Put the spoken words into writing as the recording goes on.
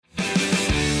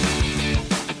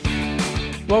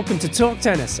Welcome to Talk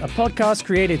Tennis, a podcast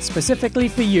created specifically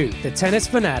for you, the tennis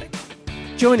fanatic.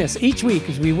 Join us each week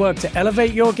as we work to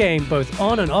elevate your game both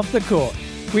on and off the court.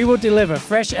 We will deliver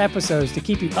fresh episodes to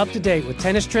keep you up to date with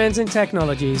tennis trends and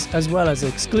technologies, as well as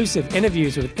exclusive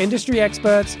interviews with industry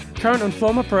experts, current and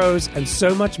former pros, and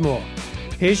so much more.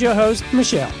 Here's your host,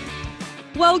 Michelle.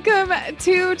 Welcome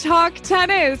to Talk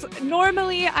Tennis.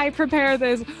 Normally, I prepare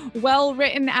this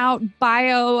well-written out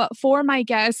bio for my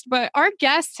guest, but our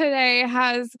guest today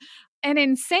has an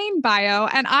insane bio,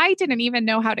 and I didn't even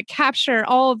know how to capture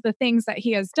all of the things that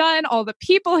he has done, all the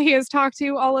people he has talked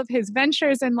to, all of his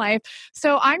ventures in life.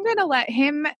 So I'm going to let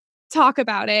him talk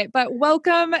about it. But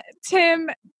welcome, Tim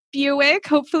Buick.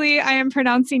 Hopefully I am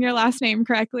pronouncing your last name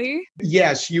correctly.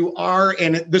 Yes, you are.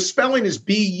 And the spelling is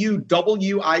Buwick.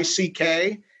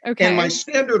 Okay. And my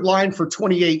standard line for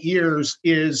 28 years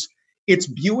is, it's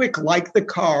Buick like the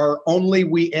car, only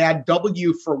we add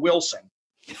W for Wilson.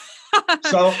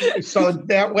 so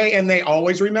that way, and they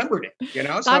always remembered it,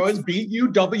 so it's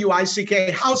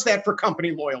Buwick. How's that for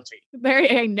company loyalty?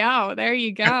 There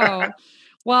you go.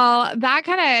 Well, that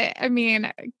kind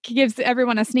of, gives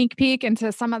everyone a sneak peek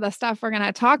into some of the stuff we're going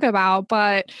to talk about,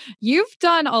 but you've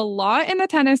done a lot in the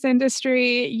tennis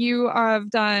industry.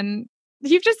 You've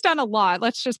just done a lot.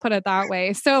 Let's just put it that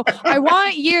way. So I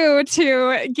want you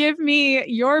to give me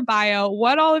your bio.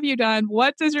 What all have you done?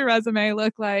 What does your resume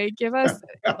look like? Give us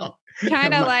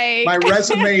my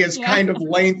resume is kind of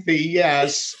lengthy.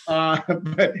 Yes.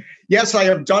 But yes, I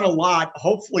have done a lot.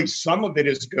 Hopefully some of it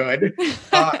is good.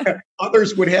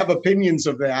 Others would have opinions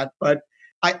of that, but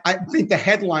I think the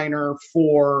headliner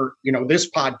for, this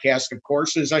podcast, of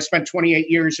course, is I spent 28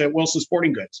 years at Wilson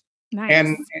Sporting Goods. Nice.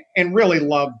 and really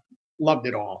loved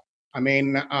it all.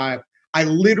 I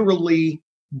literally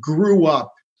grew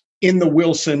up in the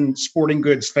Wilson Sporting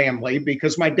Goods family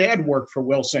because my dad worked for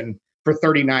Wilson for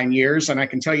 39 years. And I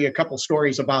can tell you a couple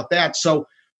stories about that. So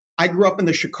I grew up in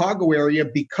the Chicago area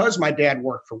because my dad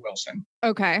worked for Wilson.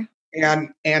 Okay.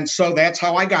 And so that's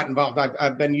how I got involved.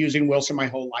 I've been using Wilson my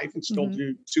whole life and still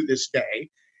do to this day.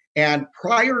 And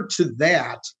prior to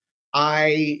that,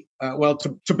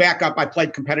 to back up, I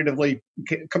played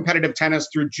competitive tennis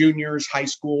through juniors, high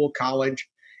school, college.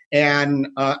 And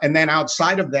then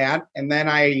outside of that, and then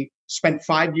I spent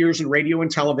 5 years in radio and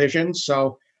television.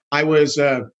 So I was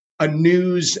a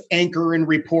news anchor and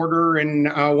reporter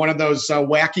and one of those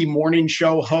wacky morning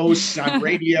show hosts on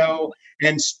radio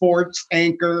and sports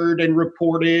anchored and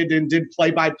reported and did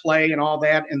play-by-play and all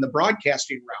that in the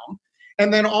broadcasting realm.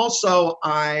 And then also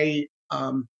I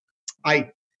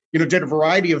did a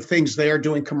variety of things there,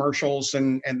 doing commercials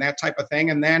and that type of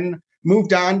thing. And then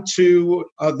moved on to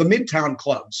the Midtown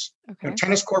clubs, okay.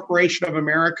 Tennis Corporation of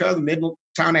America, the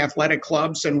Midtown Athletic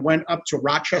Clubs, and went up to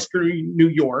Rochester, New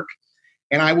York.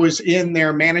 And I was in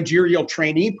their managerial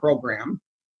trainee program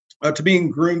to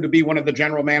being groomed to be one of the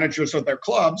general managers of their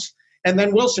clubs. And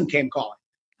then Wilson came calling.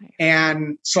 Nice.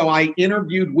 And so I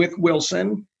interviewed with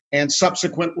Wilson and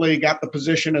subsequently got the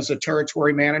position as a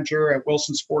territory manager at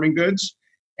Wilson Sporting Goods,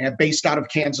 based out of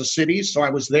Kansas City. So I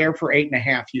was there for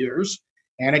 8.5 years.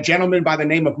 And a gentleman by the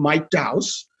name of Mike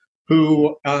Dowse,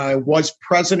 who was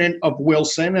president of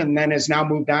Wilson and then has now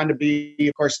moved on to be,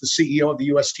 of course, the CEO of the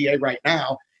USTA right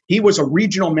now. He was a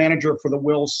regional manager for the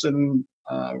Wilson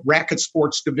racket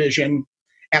sports division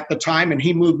at the time, and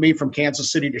he moved me from Kansas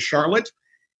City to Charlotte.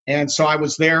 And so I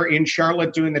was there in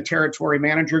Charlotte doing the territory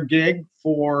manager gig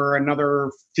for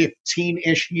another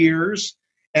 15-ish years.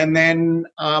 And then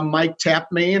Mike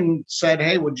tapped me and said,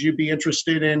 hey, would you be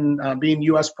interested in being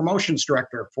U.S. promotions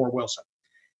director for Wilson?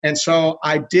 And so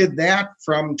I did that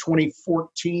from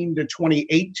 2014 to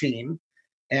 2018,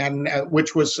 and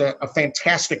which was a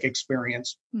fantastic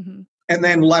experience. Mm-hmm. And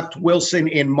then left Wilson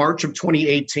in March of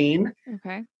 2018.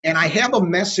 Okay. And I have a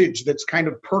message that's kind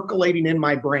of percolating in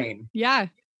my brain. Yeah.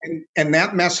 And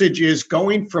that message is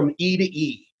going from E to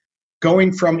E,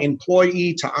 going from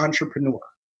employee to entrepreneur.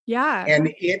 Yeah.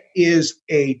 And it is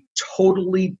a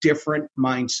totally different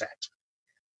mindset.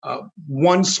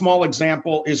 One small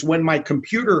example is when my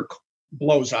computer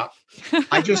blows up,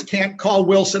 I just can't call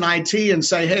Wilson IT and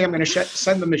say, hey, I'm going to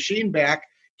send the machine back.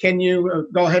 Can you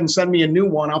go ahead and send me a new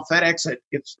one? I'll FedEx it.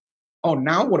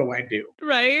 Now what do I do?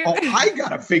 Right. I got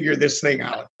to figure this thing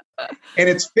out. And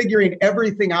it's figuring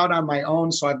everything out on my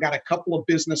own. So I've got a couple of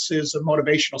businesses, a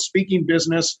motivational speaking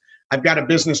business. I've got a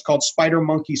business called Spider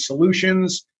Monkey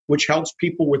Solutions, which helps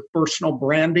people with personal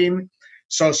branding.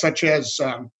 So such as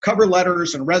cover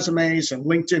letters and resumes and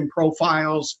LinkedIn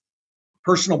profiles,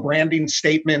 personal branding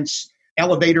statements,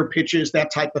 elevator pitches,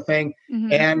 that type of thing.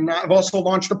 Mm-hmm. And I've also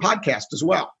launched a podcast as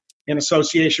well in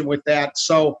association with that.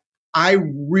 So I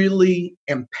really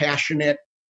am passionate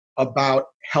about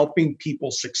helping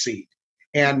people succeed.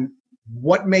 And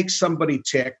what makes somebody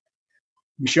tick?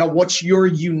 Michelle, what's your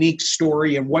unique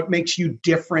story and what makes you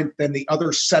different than the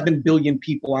other 7 billion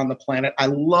people on the planet? I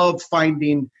love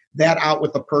finding that out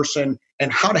with a person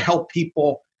and how to help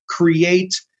people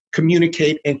create,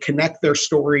 communicate, and connect their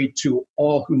story to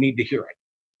all who need to hear it.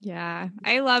 Yeah,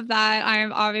 I love that.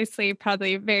 I'm obviously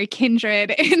probably very kindred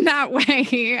in that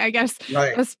way. I guess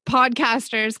us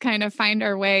podcasters kind of find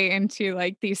our way into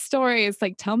like these stories,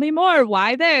 like, tell me more.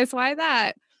 Why this? Why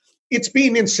that? It's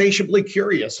being insatiably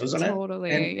curious, isn't it?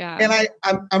 Totally, yeah.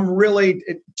 And I'm really,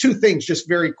 two things just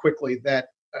very quickly that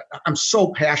I'm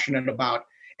so passionate about.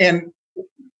 And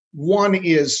one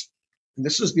is,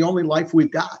 this is the only life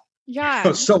we've got.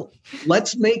 Yeah. So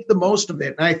let's make the most of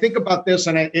it. And I think about this,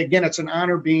 and again, it's an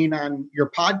honor being on your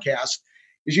podcast,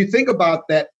 is you think about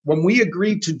that when we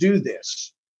agreed to do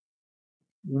this,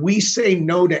 we say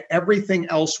no to everything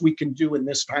else we can do in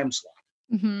this time slot.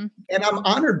 Mm-hmm. And I'm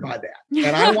honored by that.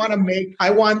 And I want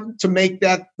to make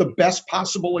that the best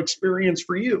possible experience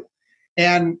for you.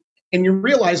 And you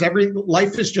realize every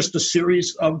life is just a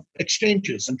series of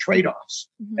exchanges and trade-offs.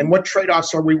 Mm-hmm. And what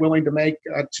trade-offs are we willing to make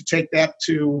to take that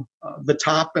to the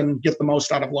top and get the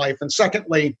most out of life? And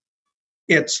secondly,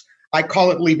 I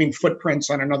call it leaving footprints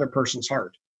on another person's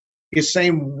heart. Is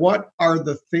saying, what are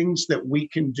the things that we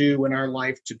can do in our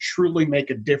life to truly make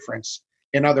a difference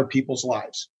in other people's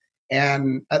lives?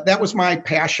 And that was my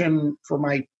passion for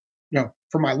my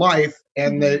life,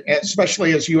 and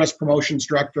especially as U.S. promotions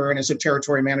director and as a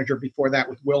territory manager before that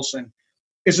with Wilson,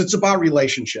 it's about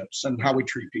relationships and how we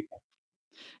treat people.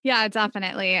 Yeah,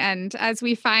 definitely. And as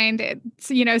we find,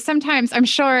 sometimes I'm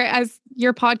sure as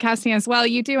you're podcasting as well,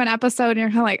 you do an episode and you're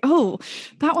kind of like, oh,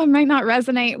 that one might not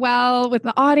resonate well with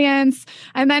the audience.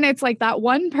 And then it's like that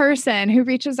one person who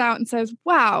reaches out and says,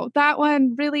 wow, that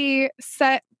one really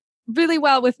set really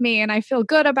well with me and I feel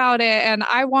good about it and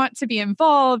I want to be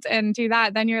involved and do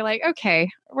that. Then you're like, okay,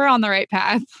 we're on the right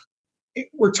path.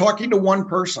 We're talking to one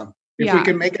person. If we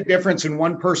can make a difference in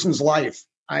one person's life,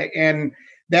 and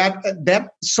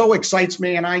that so excites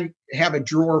me. And I have a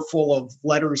drawer full of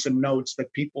letters and notes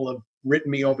that people have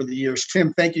written me over the years.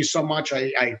 Tim, thank you so much.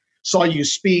 I saw you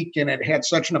speak and it had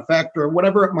such an effect, or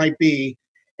whatever it might be.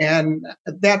 And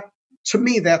that, to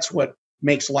me, that's what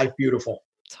makes life beautiful.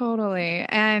 Totally.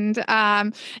 And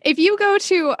if you go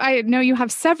to, I know you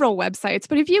have several websites,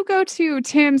 but if you go to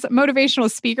Tim's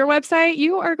motivational speaker website,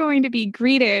 you are going to be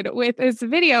greeted with this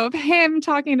video of him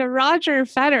talking to Roger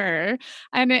Federer.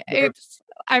 And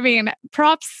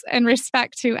props and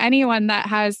respect to anyone that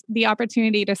has the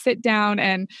opportunity to sit down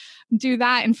and do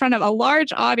that in front of a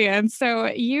large audience. So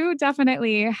you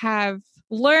definitely have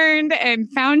learned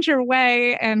and found your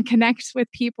way and connect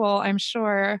with people, I'm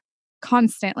sure,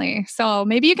 constantly. So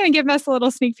maybe you can give us a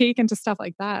little sneak peek into stuff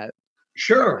like that.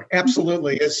 Sure,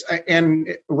 absolutely.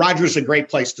 And Roger's a great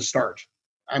place to start.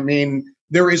 I mean,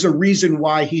 there is a reason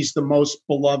why he's the most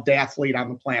beloved athlete on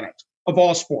the planet of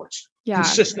all sports. Yeah.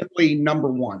 Consistently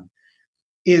number one.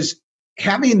 Is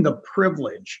having the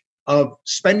privilege of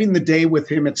spending the day with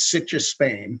him at Sitges,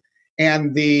 Spain.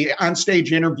 And the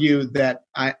onstage interview that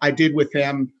I did with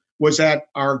him was at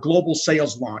our global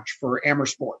sales launch for Amer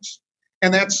Sports.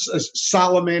 And that's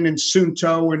Salomon and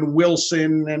Sunto and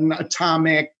Wilson and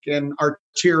Atomic and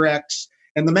Arc'teryx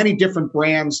and the many different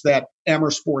brands that Amer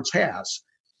Sports has.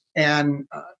 And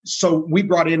so we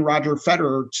brought in Roger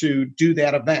Federer to do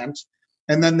that event.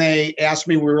 And then they asked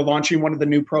me, we were launching one of the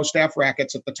new Pro Staff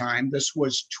rackets at the time. This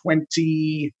was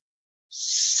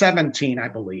 2017, I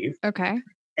believe. Okay.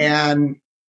 And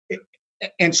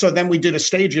so then we did a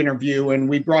stage interview and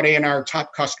we brought in our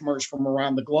top customers from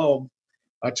around the globe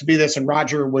to be this, and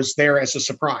Roger was there as a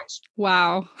surprise.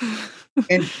 Wow.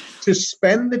 And to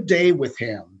spend the day with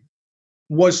him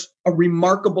was a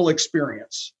remarkable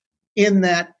experience in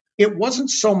that it wasn't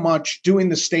so much doing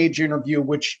the stage interview,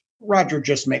 which Roger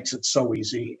just makes it so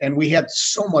easy, and we had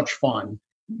so much fun.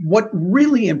 What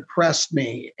really impressed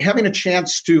me, having a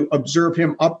chance to observe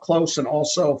him up close and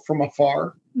also from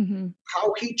afar,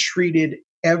 how he treated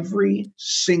every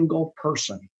single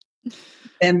person.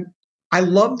 And I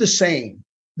love the saying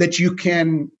that you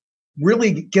can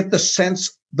really get the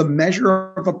sense, the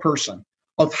measure of a person,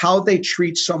 of how they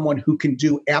treat someone who can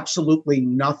do absolutely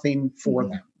nothing for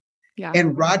them. Yeah.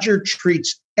 And Roger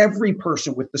treats every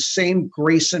person with the same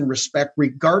grace and respect,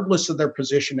 regardless of their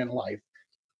position in life.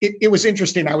 It was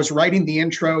interesting. I was writing the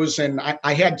intros and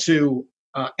I had to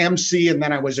MC, and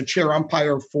then I was a chair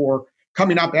umpire for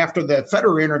coming up after the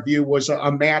Federer interview was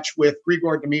a match with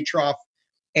Grigor Dimitrov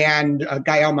and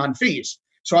Gael Monfils.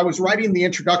 So I was writing the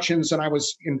introductions and I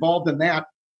was involved in that.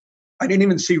 I didn't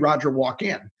even see Roger walk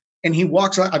in. And he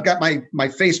walks out. I've got my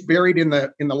face buried in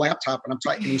the laptop, and I'm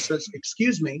typing. And he says,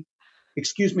 excuse me,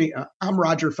 I'm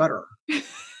Roger Federer.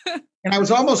 And I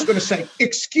was almost going to say,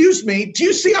 excuse me, do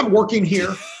you see I'm working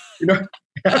here?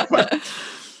 But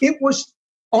it was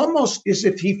almost as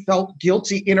if he felt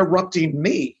guilty interrupting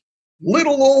me,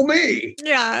 little old me.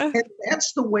 Yeah. And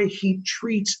that's the way he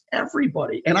treats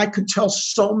everybody. And I could tell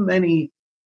so many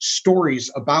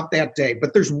stories about that day,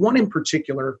 but there's one in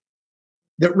particular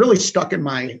that really stuck in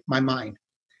my mind,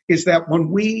 is that when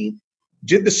we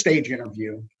did the stage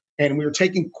interview and we were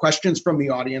taking questions from the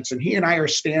audience, and he and I are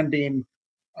standing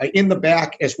in the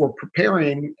back as we're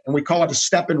preparing, and we call it a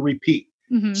step and repeat.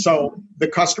 Mm-hmm. So the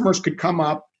customers could come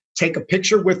up, take a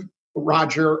picture with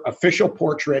Roger, official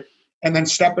portrait, and then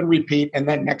step and repeat, and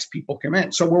then next people come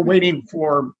in. So we're waiting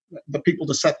for the people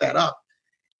to set that up.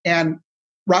 And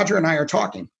Roger and I are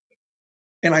talking.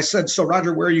 And I said, so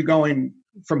Roger, where are you going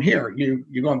from here? You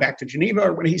going back to Geneva?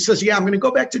 Or when he says, yeah, I'm going to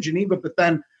go back to Geneva, but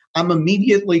then I'm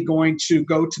immediately going to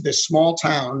go to this small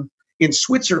town in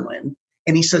Switzerland.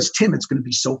 And he says, Tim, it's going to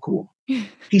be so cool.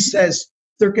 He says,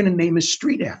 they're going to name a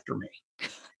street after me.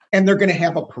 And they're going to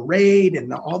have a parade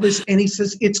and all this. And he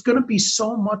says, it's going to be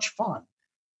so much fun.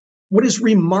 What is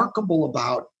remarkable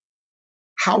about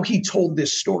how he told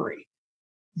this story,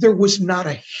 there was not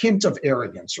a hint of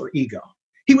arrogance or ego.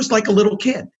 He was like a little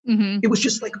kid. Mm-hmm. It was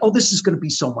just like, oh, this is going to be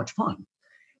so much fun.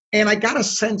 And I got a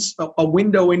sense, a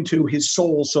window into his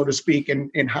soul, so to speak,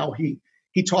 and how he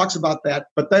talks about that.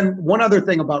 But then one other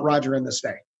thing about Roger in this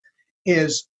day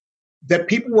is that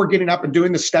people were getting up and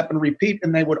doing the step and repeat,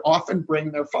 and they would often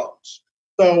bring their phones.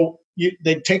 So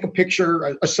they'd take a picture,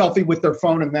 a selfie with their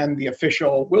phone, and then the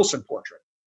official Wilson portrait.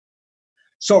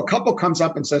 So a couple comes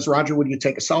up and says, Roger, would you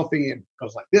take a selfie? And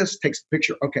goes like this, takes the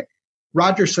picture. Okay.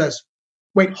 Roger says,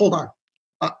 wait, hold on.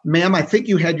 Ma'am, I think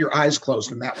you had your eyes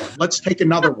closed in that one. Let's take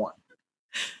another one.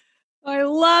 I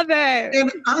love it.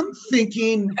 And I'm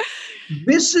thinking,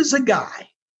 this is a guy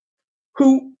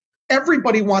who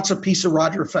everybody wants a piece of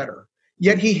Roger Federer,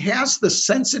 yet he has the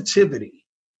sensitivity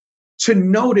to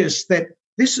notice that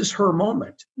this is her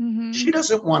moment. Mm-hmm. She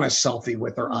doesn't want a selfie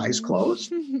with her eyes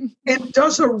closed and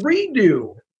does a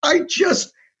redo.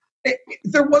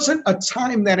 There wasn't a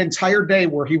time that entire day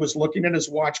where he was looking at his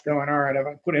watch going, all right,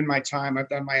 I've put in my time. I've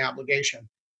done my obligation.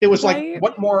 It was right.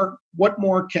 Like, what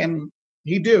more can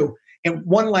he do? And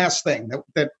one last thing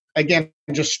that again,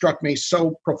 just struck me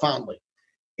so profoundly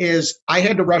is I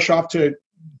had to rush off to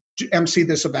MC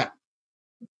this event.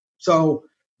 So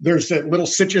there's a little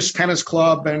Sitges Tennis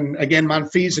Club, and again,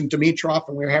 Monfils and Dimitrov,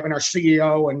 and we were having our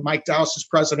CEO and Mike Dowse as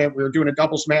president. We were doing a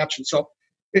doubles match. And so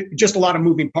just a lot of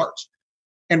moving parts.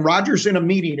 And Roger's in a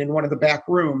meeting in one of the back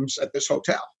rooms at this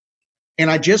hotel. And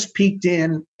I just peeked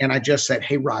in and I just said,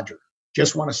 hey, Roger,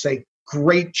 just want to say,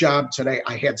 great job today.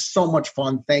 I had so much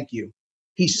fun. Thank you.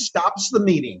 He stops the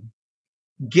meeting,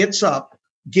 gets up,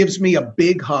 gives me a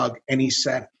big hug, and he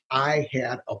said, I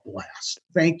had a blast.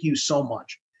 Thank you so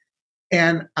much.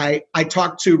 And I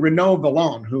talked to Renaud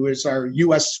Vallon, who is our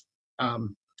U.S.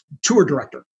 tour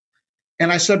director.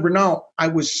 And I said, Renaud, I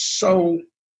was so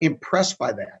impressed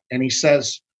by that. And he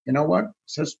says, you know what? He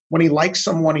says, when he likes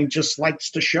someone, he just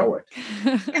likes to show it.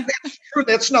 And that's true.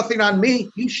 That's nothing on me.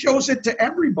 He shows it to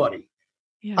everybody.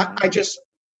 Yeah.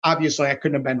 Obviously, I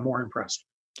couldn't have been more impressed.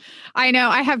 I know.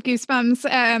 I have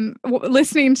goosebumps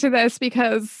listening to this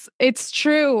because it's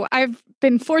true. I've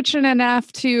been fortunate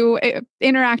enough to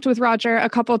interact with Roger a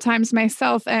couple times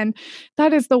myself. And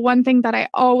that is the one thing that I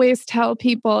always tell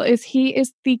people is he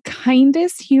is the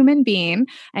kindest human being.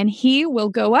 And he will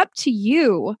go up to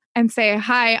you and say,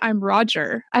 hi, I'm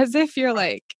Roger, as if you're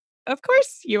like, of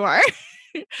course you are.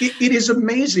 It is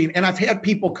amazing. And I've had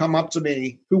people come up to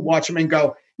me who watch him and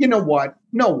go, you know what?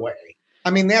 No way. I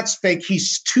mean, that's fake.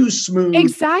 He's too smooth.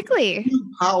 Exactly.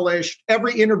 Too polished.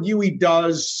 Every interview he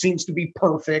does seems to be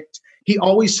perfect. He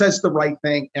always says the right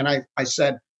thing. And I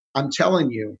said, I'm telling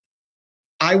you,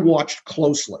 I watched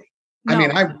closely. No, I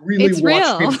mean, I really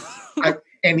watched him.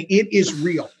 And it is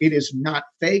real. It is not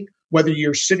fake. Whether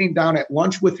you're sitting down at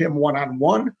lunch with him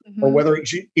one-on-one or whether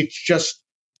it's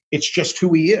just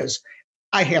who he is.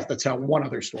 I have to tell one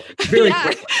other story very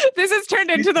quickly. This has turned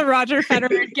into the Roger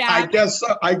Federer gap.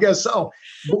 I guess so.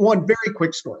 But one very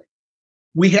quick story.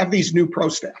 We have these new pro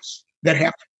staffs that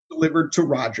have to be delivered to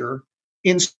Roger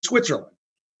in Switzerland.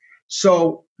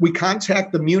 So we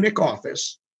contact the Munich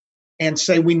office and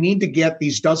say, we need to get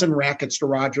these dozen rackets to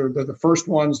Roger. They're the first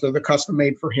ones. They're the custom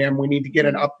made for him. We need to get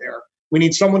it up there. We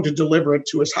need someone to deliver it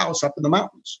to his house up in the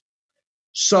mountains.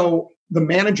 So the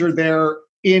manager there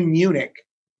in Munich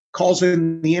calls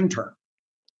in the intern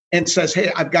and says, hey,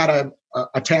 I've got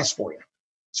a task for you.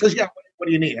 Says, yeah, what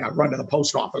do you need? I run to the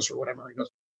post office or whatever. He goes,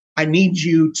 I need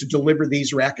you to deliver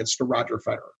these rackets to Roger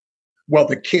Federer. Well,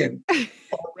 the kid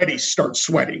already starts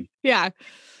sweating. Yeah.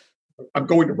 I'm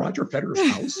going to Roger Federer's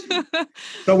house.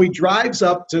 So he drives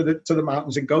up to the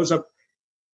mountains and goes up,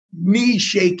 knee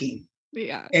shaking.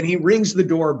 Yeah. And he rings the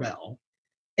doorbell.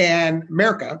 And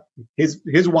America,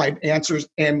 his wife, answers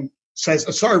and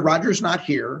says, sorry, Roger's not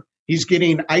here. He's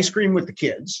getting ice cream with the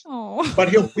kids. Oh. But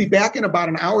he'll be back in about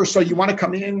an hour. So you want to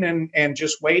come in and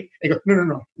just wait? And he goes,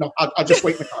 no. I'll just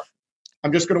wait in the car.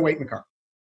 I'm just going to wait in the car.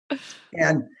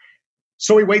 And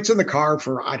so he waits in the car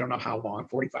for, I don't know how long,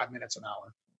 45 minutes, an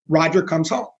hour. Roger comes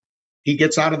home. He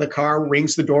gets out of the car,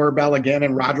 rings the doorbell again,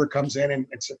 and Roger comes in and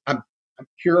says,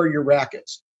 here are your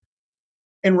rackets.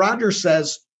 And Roger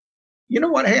says, you know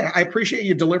what? Hey, I appreciate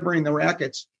you delivering the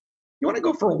rackets. You want to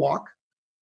go for a walk?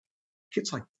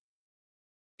 Kid's like,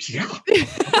 yeah.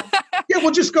 Yeah,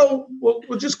 we'll just go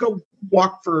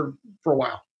walk for a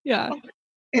while. Yeah.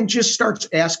 And just starts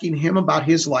asking him about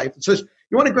his life. It says,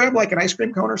 you want to grab like an ice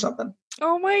cream cone or something?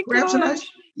 Oh my Grabs an ice.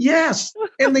 Yes.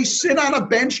 And they sit on a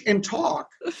bench and talk.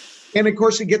 And of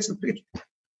course he gets the picture.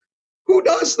 Who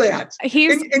does that?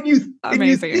 He's and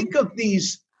you think of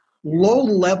these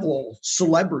low-level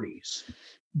celebrities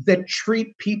that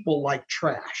treat people like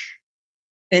trash.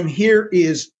 And here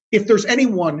is, if there's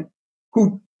anyone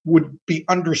who would be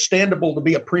understandable to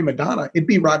be a prima donna, it'd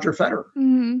be Roger Federer.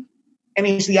 Mm-hmm. And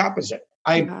he's the opposite.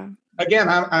 I love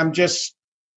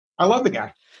the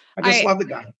guy. I love the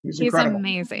guy. He's incredible.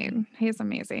 Amazing. He's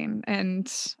amazing.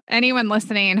 And anyone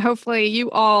listening, hopefully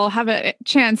you all have a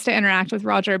chance to interact with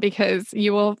Roger, because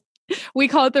we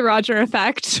call it the Roger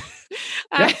effect.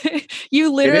 Yeah,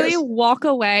 you literally walk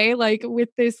away like with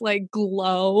this like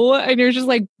glow, and you're just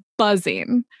like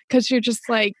buzzing, because you're just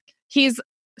like, he's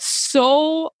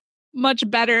so much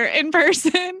better in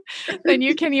person than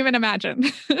you can even imagine.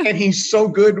 And he's so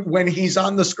good when he's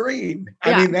on the screen.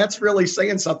 I mean, that's really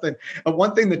saying something.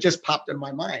 One thing that just popped in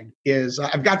my mind is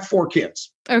I've got 4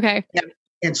 kids. Okay.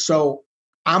 And so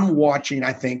I'm watching,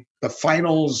 I think, the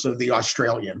finals of the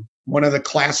Australian, one of the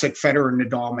classic Federer and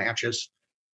Nadal matches.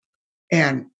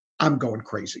 And I'm going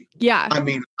crazy. Yeah. I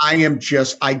mean,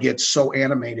 I get so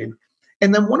animated.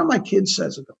 And then one of my kids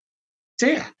says,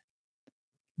 Dad,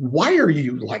 why are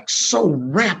you like so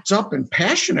wrapped up and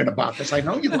passionate about this? I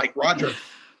know you like Roger.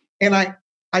 And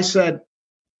I said,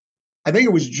 I think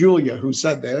it was Julia who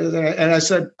said that.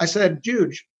 And I said,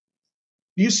 Juge,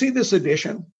 do you see this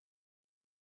edition?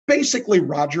 Basically,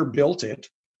 Roger built it.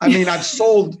 I mean, I've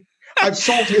sold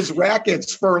his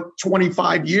rackets for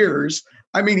 25 years.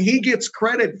 I mean, he gets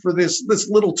credit for this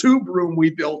little tube room we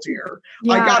built here.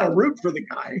 Yeah. I got to root for the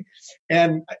guy.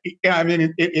 And I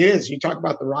mean, it is, you talk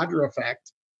about the Roger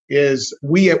effect. Is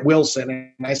we at Wilson,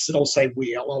 and I still say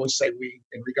we, I'll always say we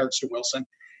in regards to Wilson,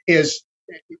 is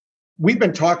we've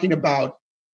been talking about,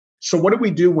 so what do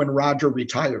we do when Roger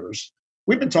retires?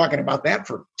 We've been talking about that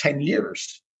for 10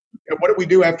 years. And what do we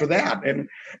do after that? And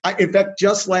in fact,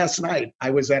 just last night,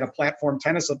 I was at a platform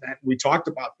tennis event. We talked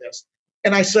about this.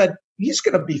 And I said, he's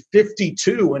going to be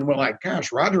 52. And we're like,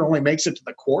 gosh, Roger only makes it to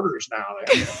the quarters now.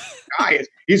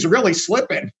 He's really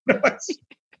slipping.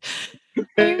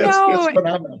 It's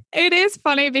phenomenal. It is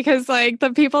funny because like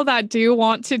the people that do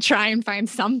want to try and find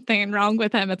something wrong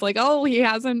with him, it's like, oh, he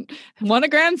hasn't won a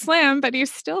Grand Slam, but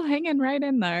he's still hanging right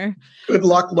in there. Good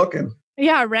luck looking.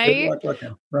 Yeah, right? Good luck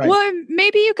looking. Right. Well,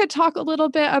 maybe you could talk a little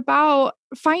bit about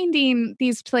finding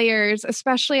these players,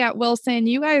 especially at Wilson.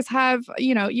 You guys have,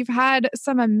 you've had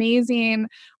some amazing,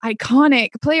 iconic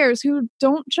players who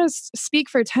don't just speak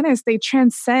for tennis, they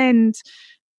transcend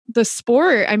the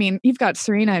sport. I mean, you've got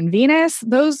Serena and Venus.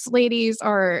 Those ladies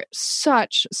are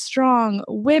such strong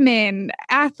women,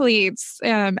 athletes,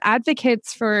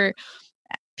 advocates for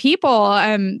people.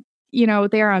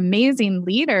 They're amazing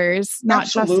leaders, not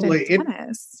Absolutely. just in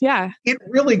tennis. Yeah. It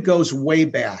really goes way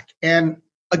back. And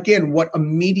again, what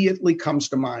immediately comes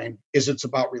to mind is it's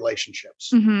about relationships.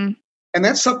 Mm-hmm. And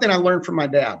that's something I learned from my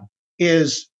dad,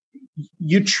 is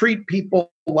you treat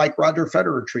people like Roger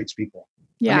Federer treats people.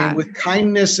 Yeah. I mean, with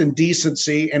kindness and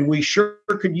decency, and we sure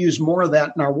could use more of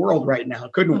that in our world right now,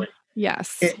 couldn't we?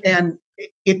 Yes. And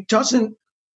it doesn't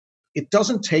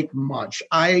take much.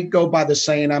 I go by the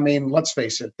saying, I mean, let's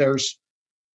face it, there's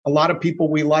a lot of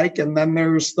people we like, and then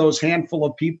there's those handful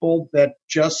of people that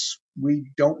just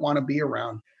we don't want to be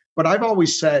around. But I've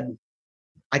always said,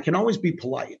 I can always be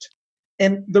polite.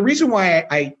 And the reason why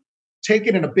I take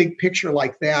it in a big picture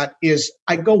like that is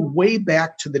I go way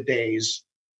back to the days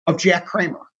of Jack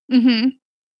Kramer. Mm-hmm.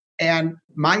 And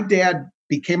my dad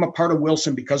became a part of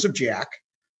Wilson because of Jack.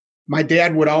 My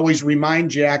dad would always remind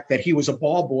Jack that he was a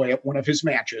ball boy at one of his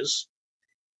matches.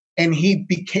 And he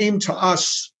became to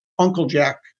us Uncle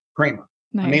Jack Kramer.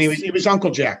 Nice. I mean, he was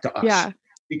Uncle Jack to us. Yeah.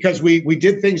 Because we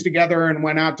did things together and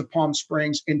went out to Palm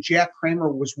Springs. And Jack Kramer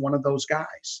was one of those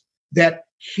guys that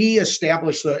he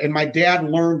established. And my dad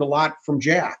learned a lot from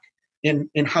Jack in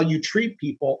how you treat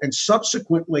people. And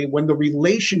subsequently, when the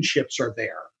relationships are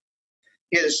there,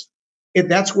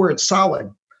 that's where it's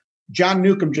solid. John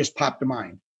Newcomb just popped to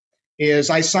mind.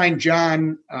 I signed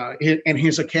John and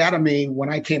his academy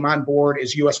when I came on board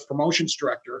as U.S. promotions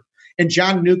director. And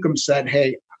John Newcomb said,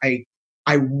 hey,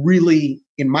 I really,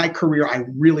 in my career, I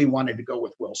really wanted to go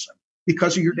with Wilson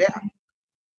because of your dad.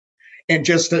 And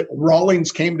just that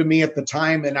Rawlings came to me at the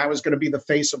time, and I was going to be the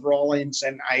face of Rawlings.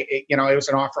 And it was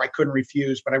an offer I couldn't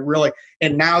refuse, but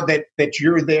and now that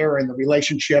you're there in the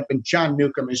relationship, and John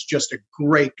Newcomb is just a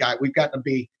great guy. We've gotten to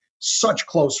be such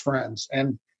close friends.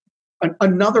 And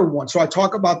another one. So I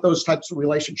talk about those types of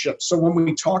relationships. So when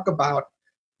we talk about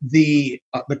the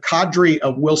cadre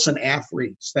of Wilson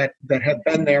athletes that have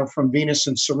been there from Venus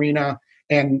and Serena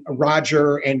and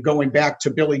Roger, and going back to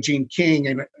Billie Jean King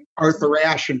and Arthur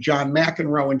Ashe and John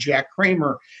McEnroe and Jack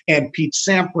Kramer and Pete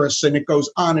Sampras, and it goes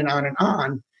on and on and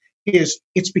on,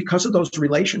 it's because of those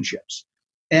relationships.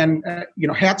 And,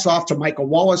 hats off to Michael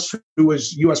Wallace, who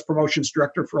was U.S. promotions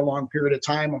director for a long period of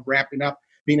time. I'm wrapping up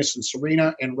Venus and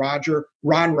Serena and Roger.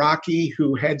 Ron Rocky,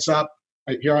 who heads up,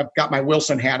 here I've got my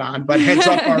Wilson hat on, but heads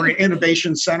up our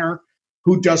innovation center,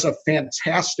 who does a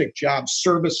fantastic job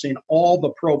servicing all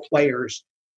the pro players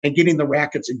and getting the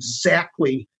rackets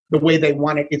exactly the way they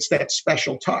want it. It's that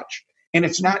special touch. And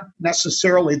it's not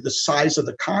necessarily the size of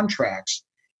the contracts.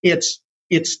 It's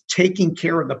taking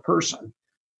care of the person.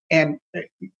 And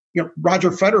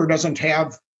Roger Federer doesn't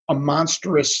have a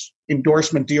monstrous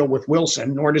endorsement deal with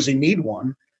Wilson, nor does he need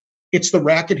one. It's the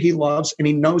racket he loves, and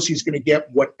he knows he's going to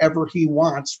get whatever he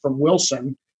wants from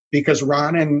Wilson because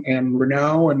Ron and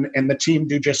Renaud and the team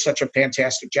do just such a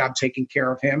fantastic job taking care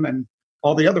of him and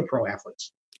all the other pro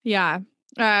athletes. Yeah.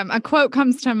 A quote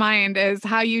comes to mind is,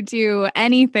 how you do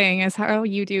anything is how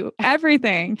you do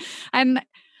everything. And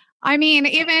I mean,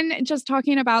 even just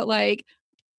talking about like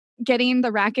getting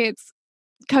the rackets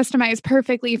customized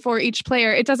perfectly for each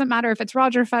player. It doesn't matter if it's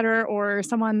Roger Federer or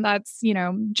someone that's,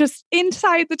 just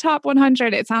inside the top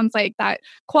 100. It sounds like that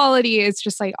quality is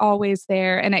just like always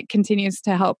there, and it continues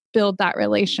to help build that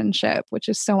relationship, which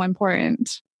is so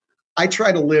important. I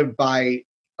try to live by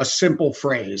a simple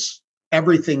phrase: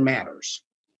 everything matters.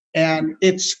 And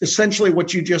it's essentially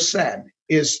what you just said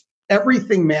is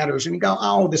everything matters. And you go,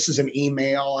 oh, this is an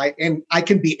email. I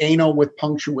can be anal with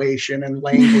punctuation and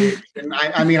language. And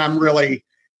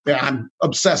I'm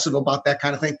obsessive about that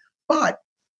kind of thing. But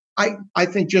I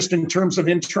think just in terms of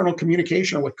internal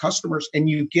communication with customers, and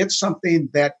you get something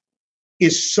that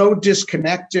is so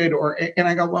disconnected, and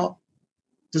I go, well,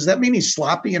 does that mean he's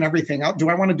sloppy and everything else? Do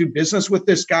I want to do business with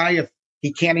this guy if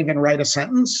he can't even write a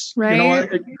sentence? Right.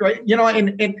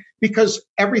 And because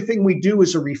everything we do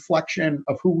is a reflection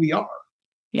of who we are.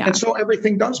 Yeah. And so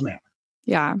everything does matter.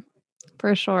 Yeah,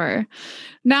 for sure.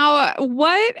 Now,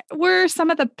 what were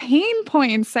some of the pain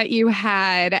points that you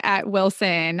had at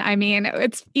Wilson? I mean,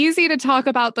 it's easy to talk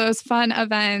about those fun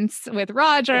events with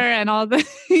Roger and all the,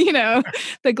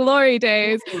 the glory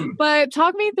days, but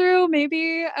talk me through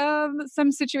maybe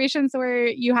some situations where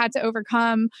you had to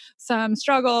overcome some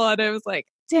struggle and it was like,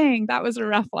 dang, that was a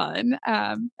rough one.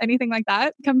 Anything like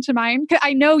that come to mind? 'Cause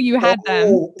I know you had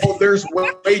them. Oh, there's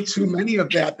way too many of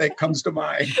that comes to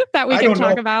mind. That we can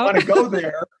talk about. I don't want to go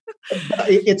there.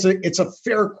 It's a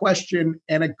fair question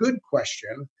and a good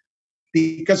question,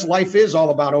 because life is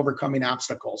all about overcoming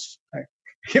obstacles.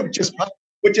 What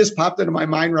just popped into my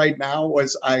mind right now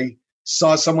was I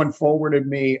saw someone forwarded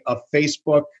me a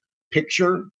Facebook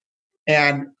picture,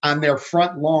 and on their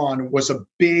front lawn was a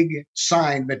big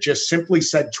sign that just simply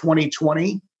said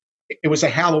 2020. It was a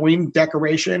Halloween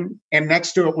decoration. And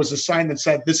next to it was a sign that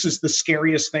said, "This is the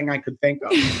scariest thing I could think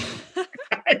of."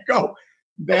 I go,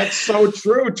 that's so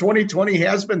true. 2020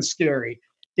 has been scary.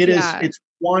 It's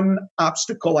one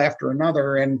obstacle after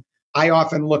another. And I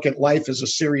often look at life as a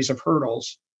series of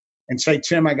hurdles and say,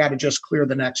 Tim, I got to just clear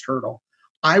the next hurdle.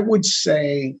 I would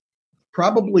say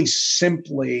probably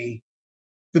simply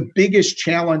the biggest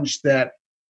challenge that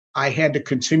I had to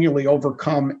continually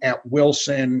overcome at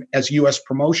Wilson as U.S.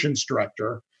 promotions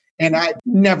director, and I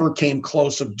never came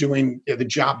close of doing the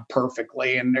job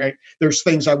perfectly. And there's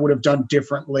things I would have done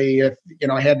differently if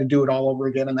I had to do it all over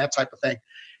again and that type of thing.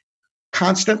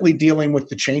 Constantly dealing with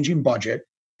the changing budget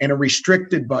and a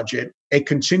restricted budget, a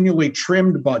continually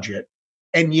trimmed budget,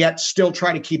 and yet still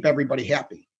try to keep everybody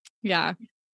happy. Yeah.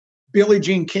 Billie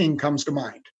Jean King comes to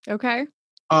mind. Okay.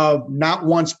 of not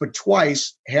once but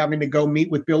twice having to go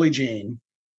meet with Billie Jean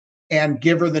and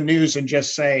give her the news and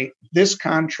just say, this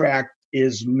contract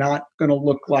is not going to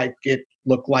look like it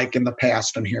looked like in the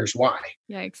past, and here's why.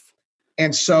 Yikes.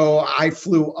 And so I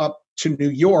flew up to New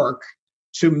York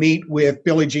to meet with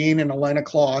Billie Jean and Elena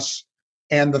Kloss,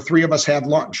 and the three of us had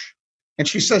lunch. And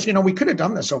she says, we could have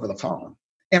done this over the phone.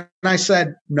 And I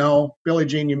said, no, Billie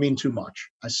Jean, you mean too much.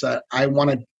 I said, I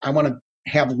want to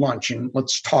have lunch and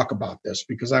let's talk about this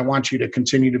because I want you to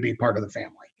continue to be part of the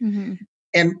family. Mm-hmm.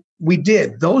 And we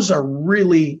did. Those are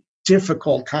really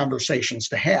difficult conversations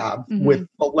to have with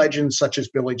a legend such as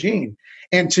Billie Jean,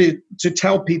 and to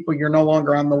tell people you're no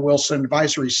longer on the Wilson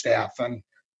advisory staff. And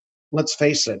let's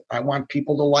face it, I want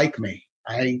people to like me.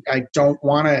 I don't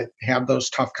want to have those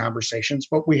tough conversations,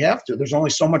 but we have to. There's only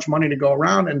so much money to go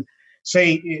around, and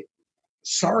say,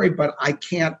 sorry, but I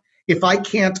can't, if I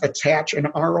can't attach an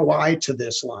ROI to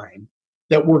this line,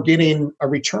 that we're getting a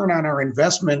return on our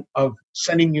investment of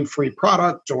sending you free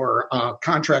product or a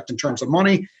contract in terms of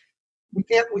money,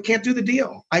 we can't do the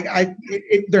deal.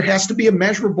 There has to be a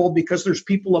measurable, because there's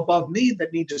people above me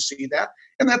that need to see that.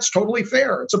 And that's totally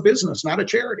fair. It's a business, not a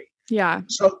charity. Yeah.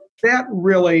 So that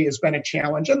really has been a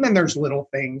challenge. And then there's little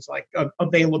things like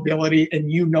availability. And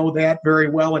you know that very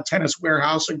well at Tennis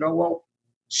Warehouse, and go, well,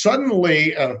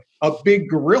 suddenly a big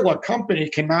gorilla company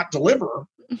cannot deliver.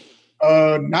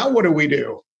 Now what do we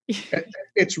do?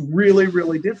 It's really,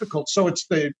 really difficult. So it's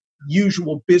the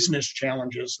usual business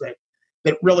challenges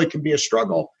that really can be a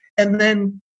struggle. And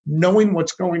then knowing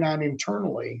what's going on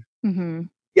internally,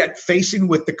 yet facing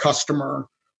with the customer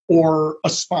or a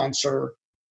sponsor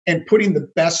and putting the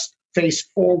best face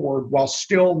forward while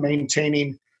still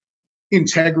maintaining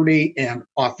integrity and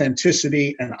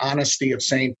authenticity and honesty of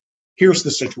saying, here's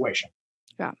the situation.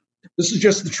 Yeah. This is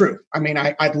just the truth. I mean,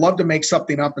 I'd love to make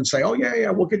something up and say, oh, yeah,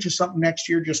 we'll get you something next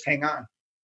year. Just hang on.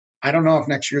 I don't know if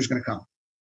next year is going to come.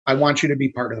 I want you to be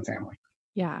part of the family.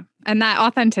 Yeah. And that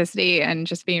authenticity and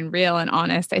just being real and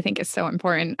honest, I think is so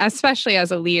important, especially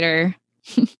as a leader.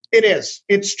 It is.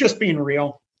 It's just being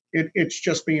real. It's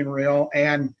just being real.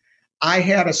 And I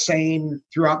had a saying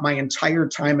throughout my entire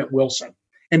time at Wilson.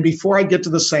 And before I get to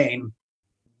the saying,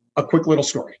 a quick little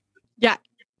story. Yeah.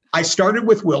 I started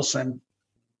with Wilson.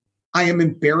 I am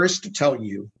embarrassed to tell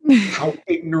you how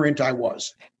ignorant I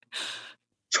was.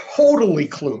 Totally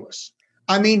clueless.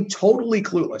 I mean, totally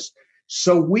clueless.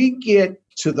 So we get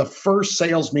to the first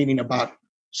sales meeting about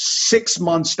 6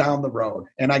 months down the road,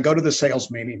 and I go to the sales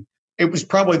meeting. It was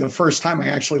probably the first time I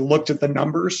actually looked at the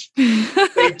numbers.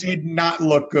 They did not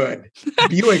look good.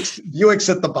 Buick's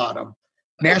at the bottom.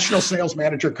 National sales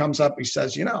manager comes up. He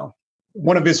says,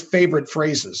 one of his favorite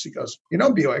phrases, he goes,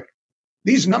 Buick,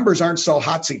 these numbers aren't so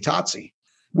hotsy-totsy.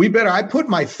 I put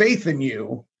my faith in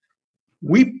you.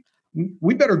 We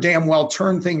better damn well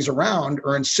turn things around,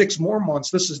 or in 6 more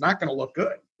months, this is not going to look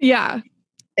good. Yeah.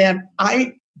 And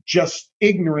I just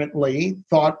ignorantly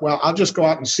thought, well, I'll just go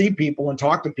out and see people and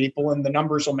talk to people and the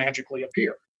numbers will magically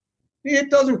appear. It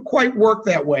doesn't quite work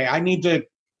that way. I need to,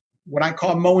 what I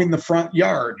call mowing the front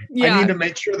yard. Yeah. I need to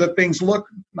make sure that things look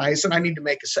nice, and I need to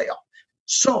make a sale.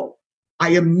 So I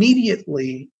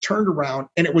immediately turned around,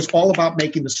 and it was all about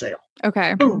making the sale.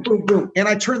 Okay. Boom, boom, boom. And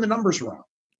I turned the numbers around.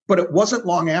 But it wasn't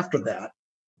long after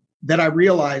that I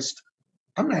realized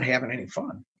I'm not having any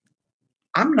fun.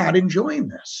 I'm not enjoying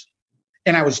this.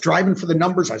 And I was driving for the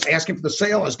numbers. I was asking for the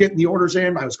sale. I was getting the orders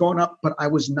in. I was going up, but I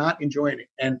was not enjoying it.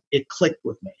 And it clicked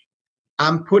with me.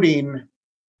 I'm putting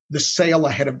the sale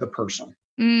ahead of the person.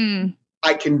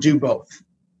 I can do both.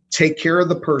 Take care of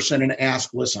the person and ask,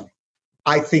 listen,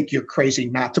 I think you're crazy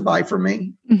not to buy from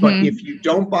me. But if you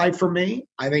don't buy from me,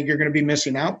 I think you're going to be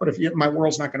missing out. But my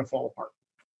world's not going to fall apart.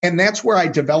 And that's where I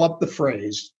developed the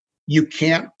phrase, you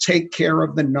can't take care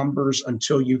of the numbers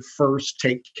until you first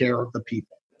take care of the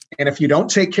people. And if you don't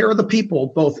take care of the people,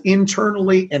 both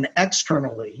internally and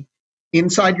externally,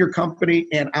 inside your company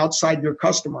and outside your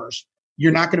customers,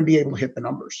 you're not going to be able to hit the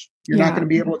numbers. You're not going to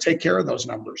be able to take care of those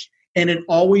numbers. And it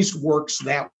always works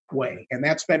that way. And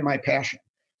that's been my passion.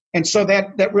 And so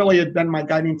that really had been my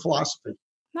guiding philosophy.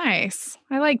 Nice.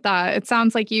 I like that. It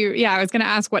sounds like I was going to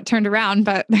ask what turned around,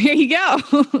 but there you go.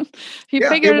 You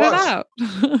figured it out.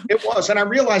 It was. And I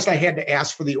realized I had to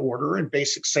ask for the order and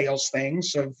basic sales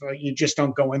things of you just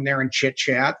don't go in there and chit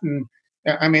chat. And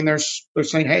I mean, they're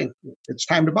saying, hey, it's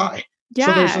time to buy.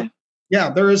 Yeah.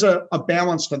 So there is a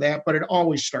balance to that, but it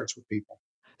always starts with people.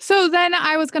 So then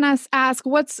I was going to ask,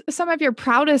 what's some of your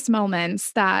proudest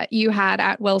moments that you had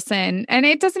at Wilson? And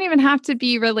it doesn't even have to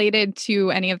be related to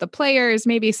any of the players,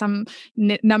 maybe some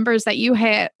numbers that you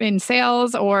hit in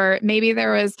sales, or maybe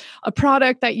there was a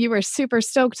product that you were super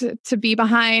stoked to be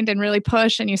behind and really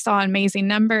push and you saw amazing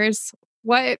numbers.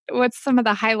 What's some of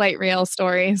the highlight reel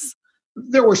stories?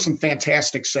 There were some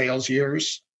fantastic sales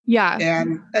years. Yeah.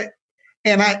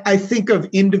 And I think of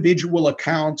individual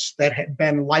accounts that had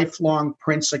been lifelong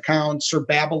Prince accounts or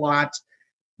Babolat,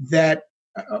 that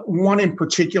one in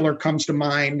particular comes to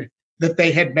mind, that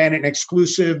they had been an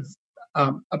exclusive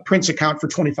a Prince account for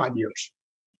 25 years.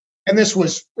 And this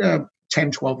was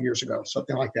 10, 12 years ago,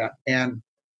 something like that. And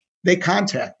they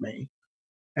contact me.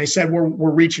 They said,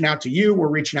 we're reaching out to you. We're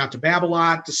reaching out to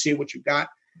Babolat to see what you've got.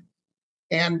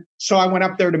 And so I went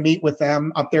up there to meet with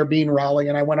them, up there being Raleigh,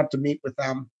 and I went up to meet with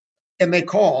them. And they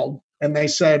called and they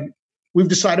said, we've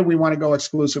decided we want to go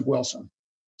exclusive Wilson.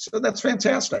 So that's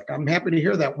fantastic. I'm happy to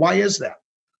hear that. Why is that?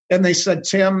 And they said,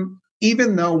 Tim,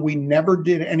 even though we never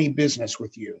did any business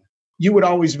with you, you would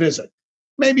always visit,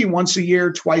 maybe once a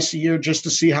year, twice a year, just to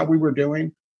see how we were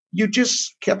doing. You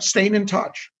just kept staying in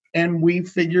touch. And we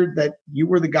figured that you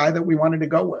were the guy that we wanted to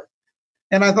go with.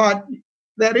 And I thought,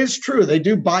 that is true. They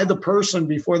do buy the person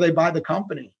before they buy the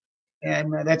company.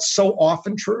 And that's so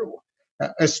often true,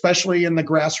 especially in the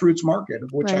grassroots market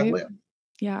of which I live.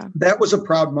 Yeah. That was a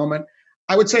proud moment.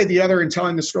 I would say the other, in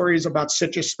telling the stories about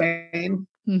Sitges, Spain,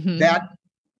 that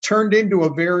turned into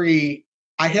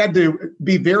I had to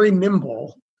be very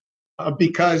nimble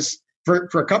because for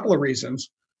a couple of reasons.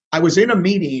 I was in a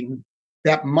meeting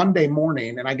that Monday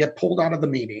morning and I get pulled out of the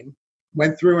meeting,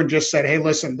 went through and just said, hey,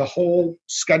 listen, the whole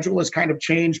schedule has kind of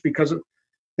changed because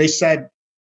they said,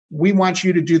 we want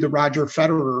you to do the Roger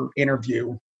Federer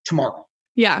interview tomorrow.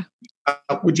 Yeah.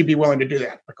 Would you be willing to do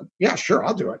that? I go, yeah, sure,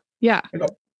 I'll do it. Yeah.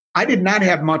 I did not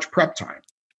have much prep time.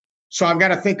 So I've got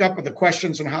to think up with the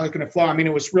questions and how it's going to flow. I mean,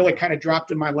 it was really kind of dropped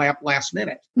in my lap last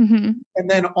minute. And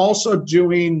then also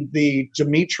doing the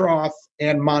Dimitrov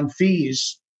and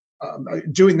Monfils,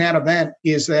 doing that event,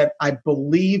 is that I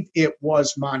believe it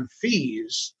was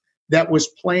Monfils that was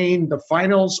playing the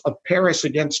finals of Paris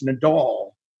against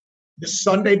Nadal the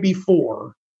Sunday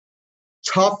before.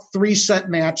 Tough 3-set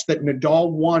match that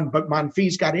Nadal won, but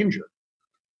Monfils got injured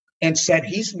and said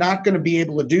he's not going to be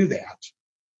able to do that.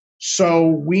 So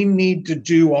we need to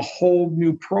do a whole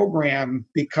new program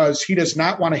because he does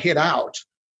not want to hit out.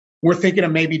 We're thinking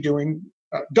of maybe doing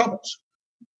doubles.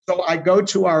 So I go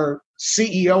to our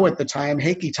CEO at the time,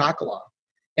 Heikki Takala,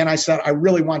 and I said, I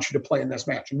really want you to play in this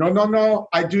match. No,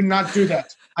 I do not do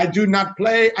that. I do not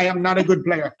play. I am not a good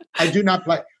player. I do not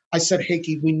play. I said,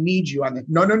 Heikki, we need you on this.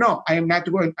 No, I'm not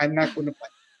going to play.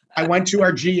 I went to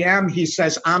our GM. He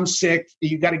says, I'm sick.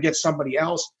 You got to get somebody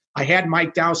else. I had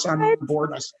Mike Dowse on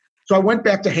board. So I went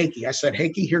back to Heikki. I said,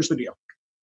 Heikki, here's the deal.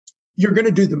 You're going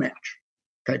to do the match.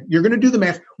 Okay. You're going to do the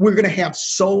match. We're going to have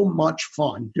so much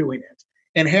fun doing it.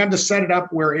 And had to set it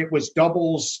up where it was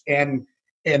doubles and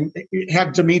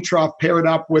have Dimitrov paired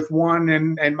up with one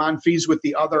and Monfils with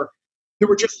the other. There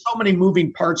were just so many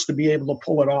moving parts to be able to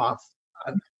pull it off.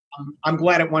 I'm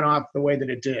glad it went off the way that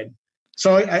it did.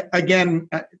 So again,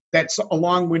 that's a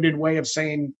long-winded way of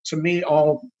saying, to me,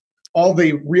 all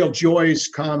the real joys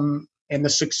come and the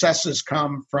successes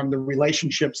come from the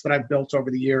relationships that I've built over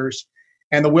the years,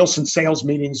 and the Wilson sales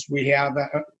meetings we have.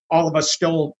 All of us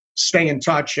still stay in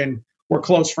touch, and we're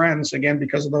close friends again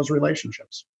because of those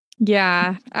relationships.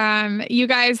 Yeah. You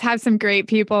guys have some great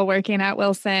people working at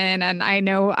Wilson. And I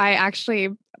know I actually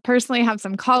personally have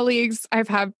some colleagues. I've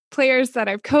had players that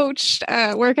I've coached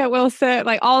work at Wilson,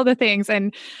 like all the things,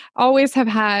 and always have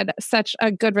had such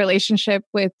a good relationship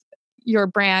with your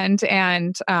brand.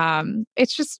 And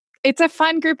it's a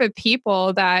fun group of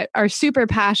people that are super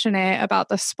passionate about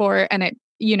the sport, and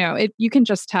you can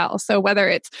just tell. So whether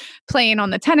it's playing on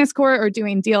the tennis court or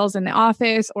doing deals in the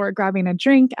office or grabbing a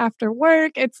drink after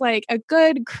work, it's like a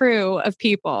good crew of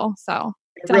people. So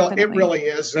it really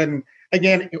is. And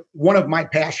again, one of my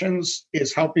passions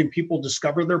is helping people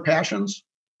discover their passions.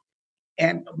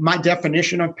 And my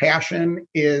definition of passion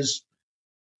is,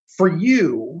 for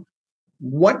you,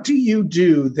 what do you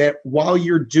do that while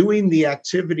you're doing the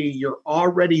activity, you're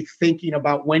already thinking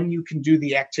about when you can do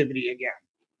the activity again?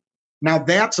 Now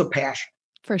that's a passion.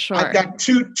 For sure. I've got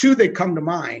two that come to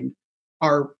mind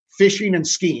are fishing and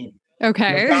skiing.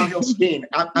 Okay. Downhill skiing.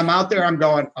 I'm out there, I'm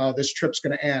going, oh, this trip's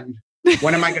going to end.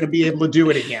 When am I going to be able to do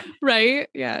it again? Right.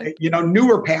 Yeah.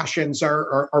 Newer passions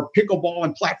are pickleball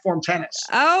and platform tennis.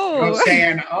 Oh.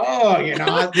 Saying,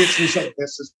 this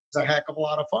is a heck of a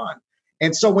lot of fun.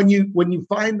 And so when you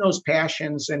find those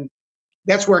passions, and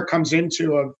that's where it comes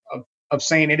into of of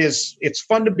saying it's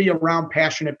fun to be around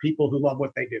passionate people who love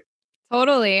what they do.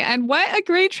 Totally. And what a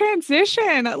great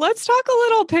transition. Let's talk a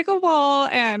little pickleball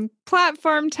and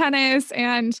platform tennis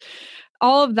and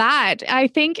all of that. I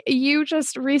think you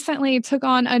just recently took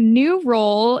on a new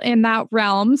role in that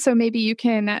realm. So maybe you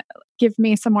can give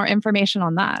me some more information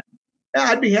on that. Yeah,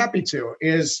 I'd be happy to.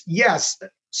 Yes,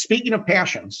 speaking of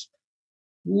passions,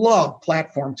 love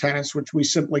platform tennis, which we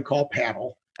simply call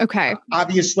paddle. Okay.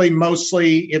 Obviously,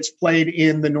 mostly it's played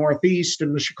in the Northeast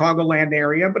and the Chicagoland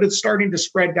area, but it's starting to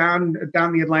spread down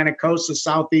the Atlantic coast, the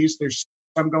Southeast. There's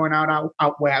some going out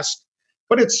west,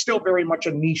 but it's still very much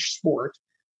a niche sport.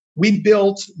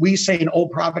 We say in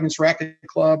Old Providence Racket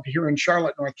Club here in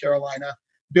Charlotte, North Carolina,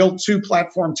 built 2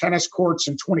 platform tennis courts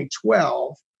in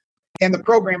 2012, and the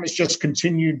program has just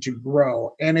continued to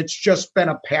grow, and it's just been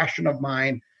a passion of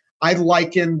mine. I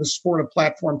liken the sport of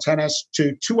platform tennis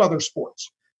to 2 other sports,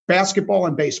 basketball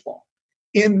and baseball,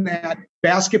 in that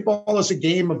basketball is a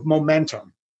game of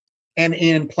momentum. And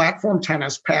in platform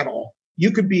tennis, paddle,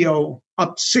 you could be up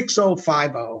 6-0,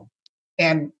 5-0,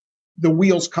 and the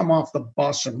wheels come off the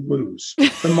bus and lose.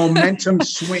 The momentum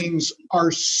swings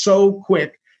are so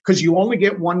quick because you only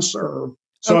get one serve.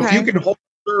 So if you can hold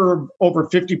serve over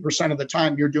 50% of the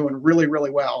time, you're doing really, really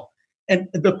well. And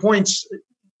the points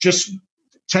just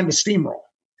tend to steamroll.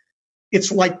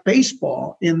 It's like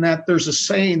baseball in that there's a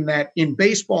saying that in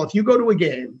baseball, if you go to a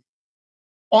game,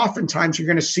 oftentimes you're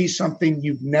going to see something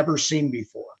you've never seen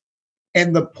before.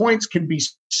 And the points can be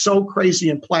so crazy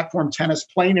in platform tennis,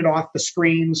 playing it off the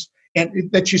screens,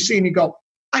 and that you see and you go,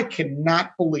 I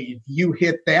cannot believe you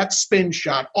hit that spin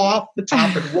shot off the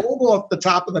top and rolled off the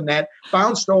top of the net,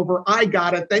 bounced over, I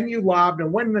got it, then you lobbed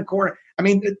and went in the corner. I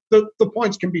mean, the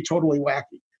points can be totally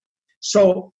wacky.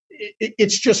 So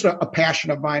it's just a passion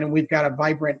of mine, and we've got a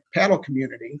vibrant paddle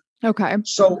community. Okay.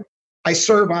 So I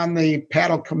serve on the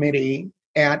paddle committee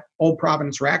at Old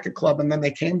Providence Racket Club, and then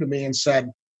they came to me and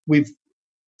said, we've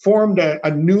formed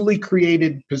a newly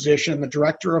created position, the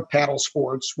director of paddle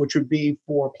sports, which would be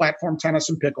for platform tennis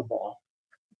and pickleball.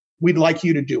 We'd like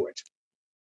you to do it.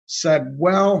 Said,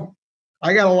 well,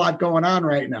 I got a lot going on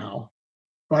right now,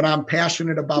 but I'm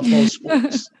passionate about both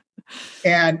sports.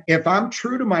 And if I'm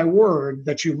true to my word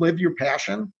that you live your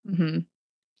passion, and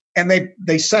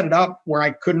they set it up where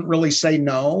I couldn't really say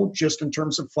no, just in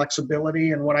terms of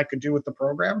flexibility and what I could do with the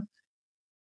program.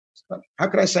 How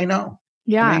could I say no?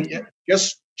 Yeah. I mean,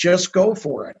 just go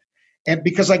for it. And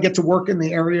because I get to work in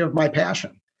the area of my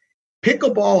passion.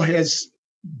 Pickleball has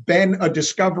been a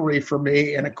discovery for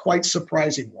me, and a quite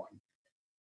surprising one,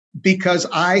 because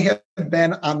I have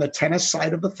been on the tennis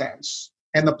side of the fence.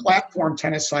 And the platform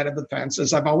tennis side of the fence,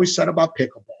 as I've always said about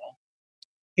pickleball,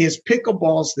 is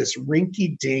pickleball's this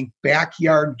rinky-dink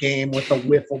backyard game with a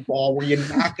wiffle ball where you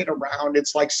knock it around.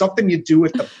 It's like something you do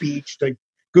at the beach to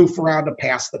goof around to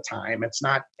pass the time. It's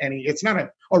not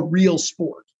a real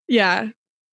sport. Yeah.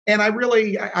 And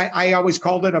I always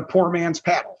called it a poor man's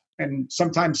paddle. And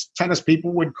sometimes tennis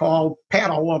people would call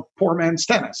paddle a poor man's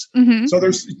tennis. So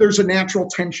there's a natural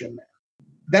tension there.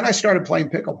 Then I started playing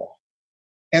pickleball.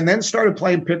 And then started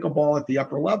playing pickleball at the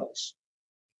upper levels.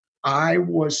 I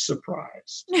was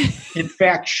surprised, in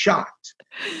fact, shocked,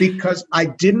 because I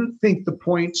didn't think the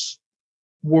points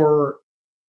were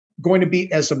going to be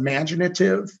as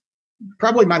imaginative.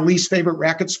 Probably my least favorite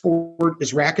racket sport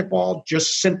is racquetball,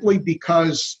 just simply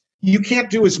because you can't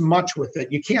do as much with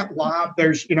it. You can't lob.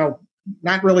 There's,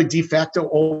 not really de facto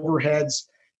overheads.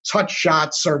 Touch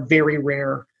shots are very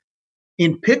rare.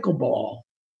 In pickleball,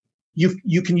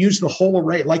 you can use the whole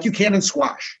array like you can in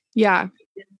squash. Yeah.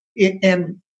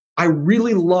 And I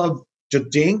really love the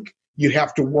dink. You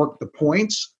have to work the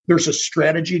points. There's a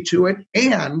strategy to it.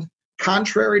 And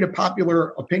contrary to popular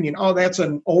opinion, that's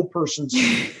an old person's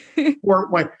sport.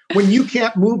 When you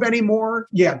can't move anymore,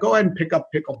 go ahead and pick up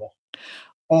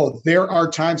pickleball. There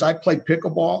are times I play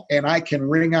pickleball and I can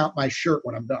wring out my shirt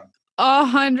when I'm done.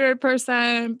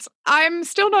 100%. I'm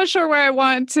still not sure where I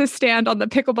want to stand on the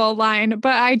pickleball line,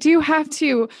 but I do have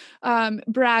to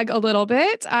brag a little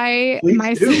bit.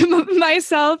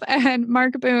 Myself and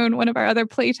Mark Boone, one of our other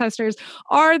playtesters,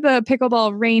 are the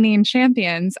pickleball reigning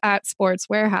champions at Sports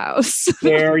Warehouse.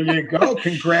 There you go.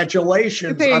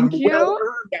 Congratulations. Thank you. Well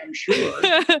earned, I'm sure.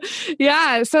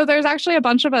 Yeah. So there's actually a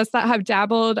bunch of us that have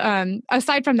dabbled.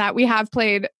 Aside from that, we have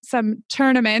played some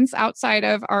tournaments outside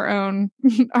of our own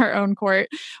court,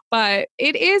 but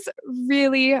it is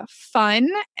really fun.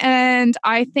 And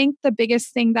I think the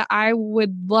biggest thing that I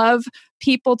would love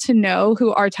people to know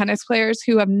who are tennis players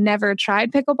who have never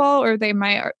tried pickleball, or they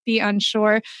might be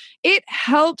unsure, it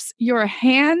helps your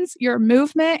hands, your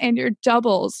movement, and your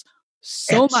doubles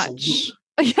so much.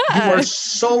 You Yeah. are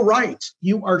so right.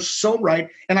 You are so right.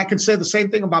 And I can say the same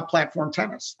thing about platform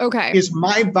tennis. Okay. Is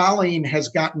my volleying has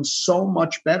gotten so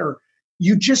much better.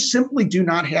 You just simply do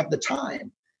not have the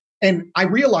time. And I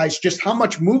realized just how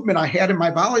much movement I had in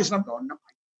my volleys. And I'm going, no,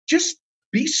 just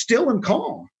be still and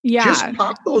calm. Yeah. Just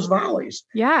pop those volleys.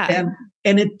 Yeah.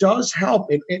 And it does help.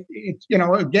 It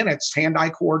again, it's hand-eye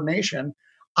coordination.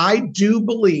 I do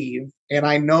believe, and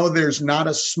I know there's not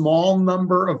a small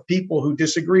number of people who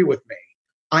disagree with me,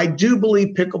 I do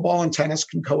believe pickleball and tennis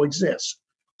can coexist.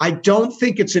 I don't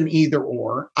think it's an either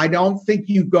or. I don't think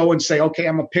you go and say, okay,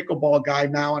 I'm a pickleball guy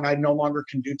now and I no longer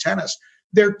can do tennis.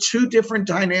 They're two different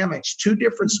dynamics, two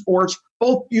different sports,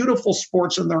 both beautiful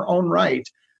sports in their own right.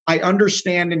 I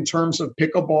understand in terms of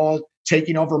pickleball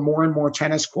taking over more and more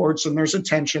tennis courts, and there's a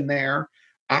tension there.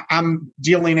 I'm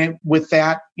dealing with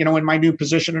that, in my new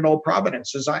position at Old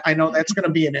Providence. I know that's going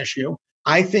to be an issue.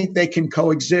 I think they can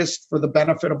coexist for the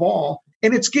benefit of all.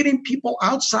 And it's getting people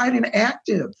outside and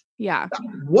active. Yeah.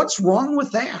 What's wrong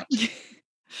with that?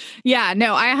 Yeah,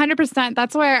 no, I 100%.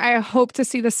 That's where I hope to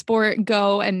see the sport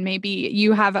go. And maybe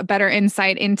you have a better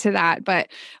insight into that. But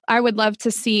I would love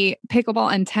to see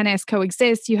pickleball and tennis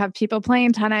coexist. You have people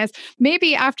playing tennis.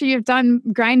 Maybe after you've done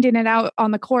grinding it out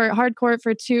on the court, hard court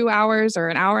for 2 hours or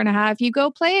an hour and a half, you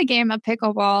go play a game of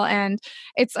pickleball. And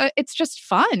it's just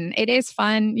fun. It is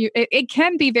fun. It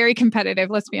can be very competitive,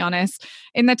 let's be honest.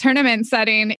 In the tournament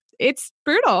setting, it's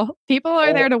brutal. People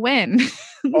are there to win.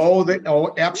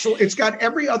 Absolutely. It's got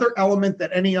every other element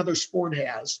that any other sport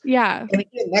has. Yeah. And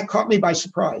again, that caught me by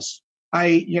surprise.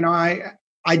 I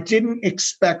didn't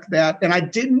expect that. And I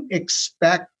didn't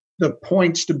expect the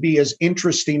points to be as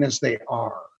interesting as they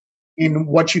are in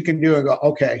what you can do and go,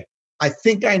 okay, I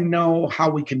think I know how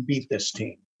we can beat this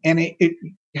team. And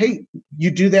hey,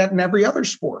 you do that in every other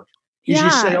sport. You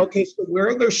just say, okay, so where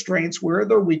are their strengths? Where are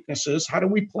their weaknesses? How do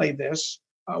we play this?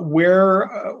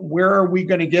 Where are we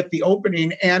going to get the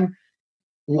opening? And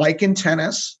like in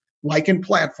tennis, like in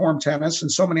platform tennis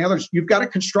and so many others, you've got to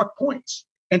construct points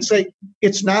and say,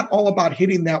 it's not all about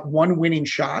hitting that one winning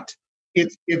shot.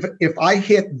 If I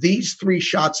hit these 3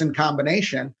 shots in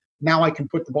combination, now I can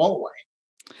put the ball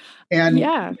away. And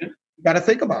you got to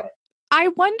think about it. I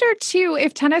wonder too,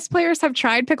 if tennis players have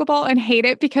tried pickleball and hate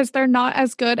it because they're not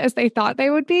as good as they thought they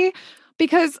would be,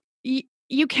 because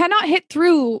you cannot hit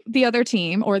through the other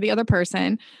team or the other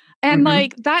person. And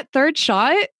like that third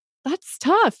shot, that's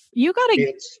tough. You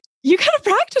gotta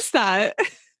practice that.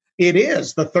 It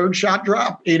is the third shot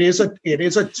drop. It is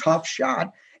a tough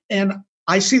shot. And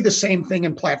I see the same thing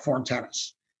in platform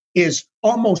tennis. Is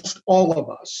almost all of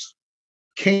us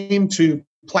came to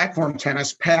platform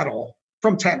tennis paddle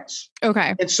from tennis.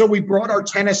 Okay. And so we brought our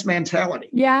tennis mentality.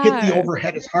 Yeah. Hit the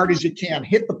overhead as hard as you can.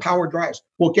 Hit the power drives.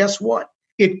 Well, guess what?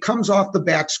 It comes off the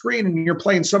back screen and you're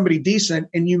playing somebody decent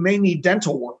and you may need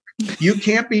dental work. You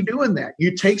can't be doing that.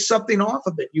 You take something off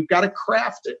of it. You've got to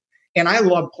craft it. And I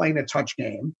love playing a touch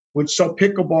game, so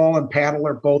pickleball and paddle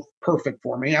are both perfect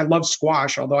for me. I love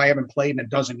squash, although I haven't played in a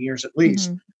dozen years at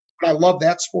least. But I love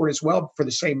that sport as well for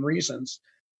the same reasons.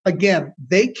 Again,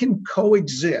 they can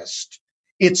coexist.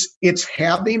 It's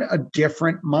having a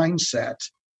different mindset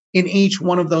in each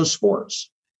one of those sports.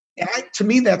 And to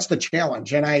me, that's the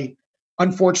challenge. And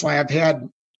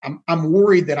unfortunately, I'm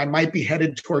worried that I might be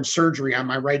headed towards surgery on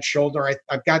my right shoulder.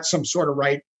 I've got some sort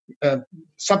of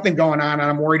something going on, and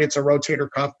I'm worried it's a rotator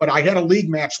cuff. But I had a league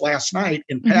match last night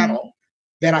in paddle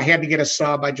that I had to get a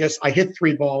sub. I hit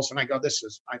 3 balls, and I go,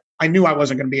 I knew I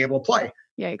wasn't going to be able to play.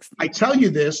 Yikes. I tell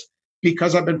you this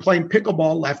because I've been playing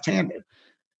pickleball left-handed.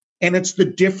 And it's the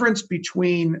difference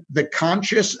between the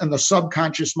conscious and the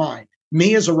subconscious mind.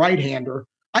 Me as a right-hander,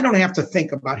 I don't have to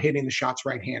think about hitting the shots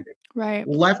right-handed. Right.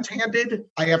 Left-handed,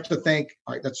 I have to think,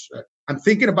 all right, I'm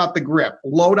thinking about the grip,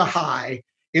 low to high.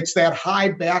 It's that high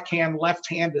backhand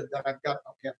left-handed that I've got.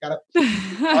 Okay, I've got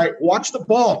to. All right, watch the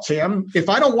ball, Tim. If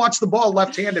I don't watch the ball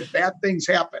left-handed, bad things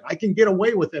happen. I can get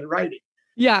away with it righty.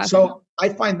 Yeah. So I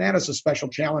find that as a special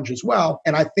challenge as well.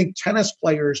 And I think tennis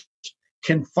players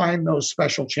can find those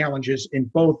special challenges in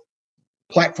both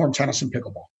platform tennis and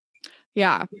pickleball.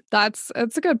 Yeah, that's a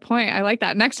good point. I like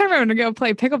that. Next time I'm going to go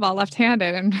play pickleball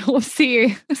left-handed and we'll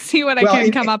see what I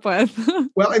can come up with.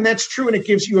 Well, and that's true. And it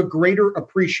gives you a greater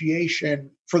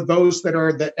appreciation for those that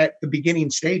are at the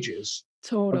beginning stages.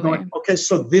 Totally. Going, okay,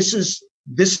 so this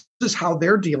is how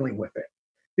they're dealing with it.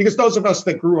 Because those of us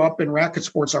that grew up in racket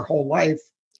sports our whole life,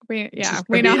 we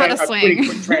know how to swing. Pretty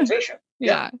quick transition.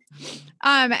 Yeah.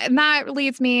 And that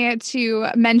leads me to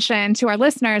mention to our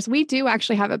listeners, we do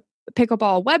actually have a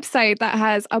pickleball website that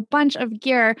has a bunch of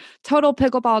gear,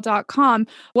 totalpickleball.com.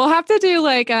 We'll have to do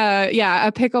like a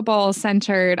pickleball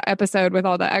centered episode with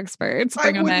all the experts.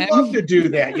 I would love to do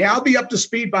that. Yeah, I'll be up to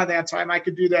speed by that time. I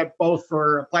could do that both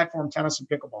for platform tennis and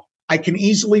pickleball. I can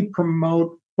easily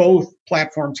promote both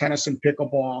platform tennis and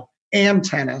pickleball and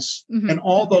tennis and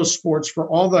all those sports for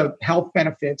all the health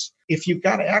benefits. If you've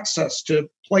got access to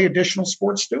play additional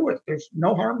sports, do it. There's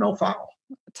no harm, no foul.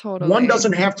 Totally. One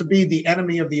doesn't have to be the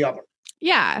enemy of the other.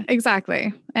 Yeah,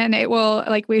 exactly. And it will,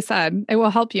 like we said, it will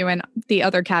help you in the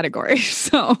other categories.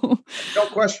 So no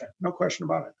question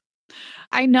about it.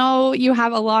 I know you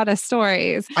have a lot of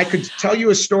stories. I could tell you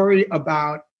a story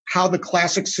about how the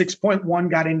Classic 6.1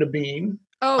 got into being.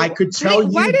 Oh, I could tell you.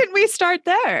 Why didn't we start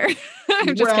there?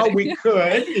 We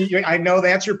could. I know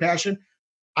that's your passion.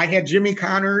 I had Jimmy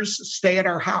Connors stay at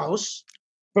our house,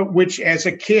 but which as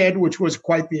a kid, which was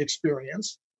quite the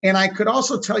experience. And I could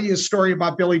also tell you a story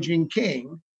about Billie Jean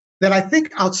King that I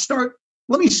think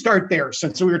let me start there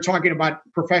since we were talking about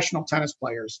professional tennis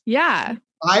players. Yeah.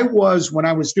 When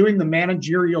I was doing the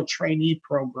managerial trainee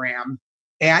program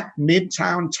at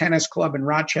Midtown Tennis Club in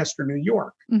Rochester, New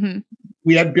York.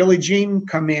 We had Billie Jean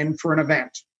come in for an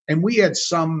event, and we had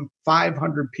some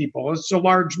 500 people. It's a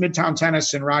large Midtown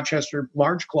Tennis in Rochester,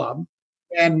 large club.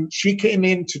 And she came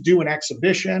in to do an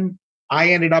exhibition.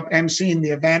 I ended up emceeing the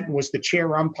event and was the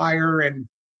chair umpire, and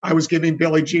I was giving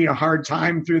Billie Jean a hard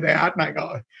time through that.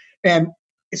 And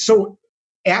so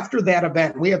after that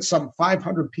event, we had some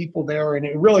 500 people there, and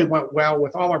it really went well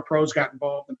with all our pros got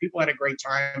involved, and people had a great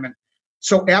time. And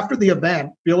so after the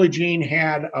event, Billie Jean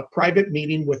had a private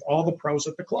meeting with all the pros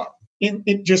at the club, in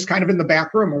just kind of in the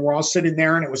back room, and we're all sitting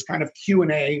there, and it was kind of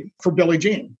Q&A for Billie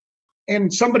Jean.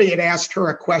 And somebody had asked her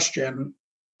a question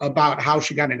about how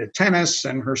she got into tennis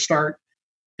and her start.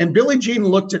 And Billie Jean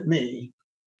looked at me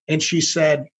and she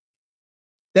said,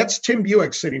 "That's Tim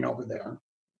Buick sitting over there.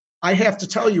 I have to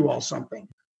tell you all something.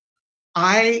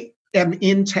 I am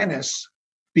in tennis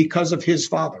because of his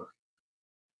father."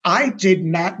 I did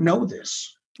not know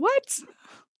this. What?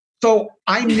 So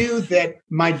I knew that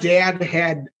my dad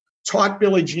had taught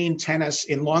Billie Jean tennis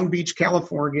in Long Beach,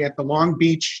 California at the Long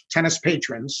Beach Tennis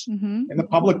Patrons in the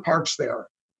public parks there.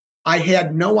 I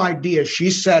had no idea.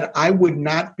 She said, "I would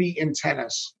not be in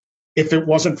tennis if it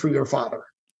wasn't for your father."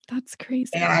 That's crazy.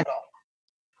 And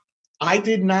I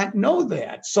did not know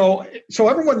that. So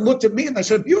everyone looked at me and they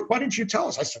said, "Buick, why didn't you tell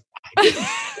us?" I said, "I didn't."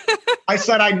 I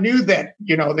said, "I knew that,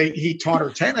 he taught her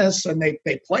tennis and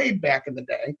they played back in the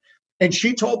day." And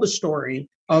she told the story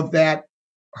of that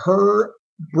her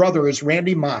brother is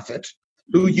Randy Moffat,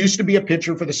 who used to be a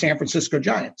pitcher for the San Francisco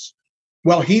Giants.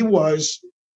 Well, he was,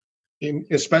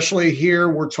 especially here,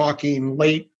 we're talking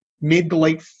mid to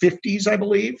late 50s, I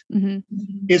believe,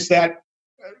 is that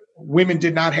women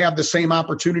did not have the same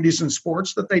opportunities in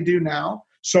sports that they do now.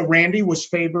 So Randy was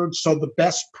favored. So the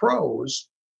best pros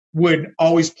would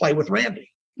always play with Randy.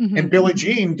 And Billie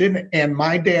Jean didn't. And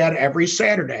my dad every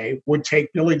Saturday would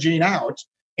take Billie Jean out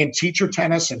and teach her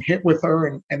tennis and hit with her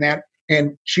and that.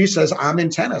 And she says, "I'm in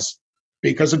tennis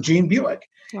because of Jean Buick."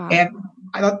 Wow. And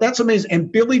I thought that's amazing.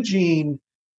 And Billie Jean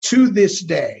to this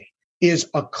day is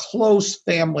a close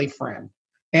family friend.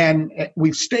 And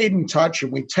we've stayed in touch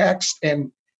and we text,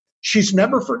 and she's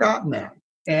never forgotten that.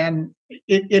 And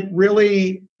it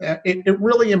really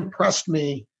impressed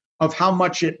me of how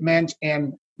much it meant.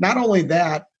 And not only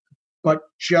that, but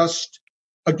just,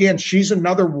 again, she's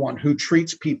another one who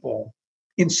treats people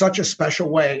in such a special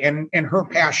way, and her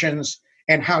passions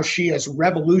and how she has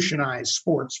revolutionized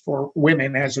sports for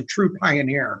women as a true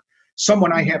pioneer.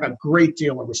 Someone I have a great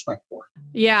deal of respect for.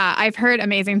 Yeah, I've heard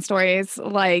amazing stories.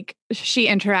 Like, she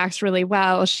interacts really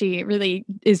well. She really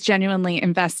is genuinely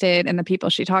invested in the people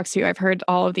she talks to. I've heard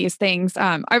all of these things.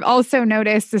 I've also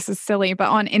noticed, this is silly, but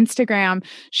on Instagram,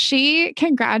 she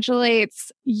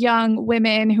congratulates young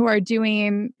women who are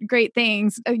doing great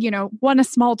things, won a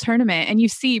small tournament. And you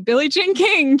see Billie Jean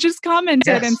King just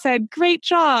commented and said, "Great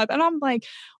job." And I'm like,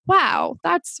 wow,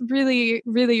 that's really,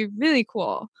 really, really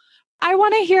cool. I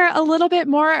want to hear a little bit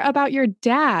more about your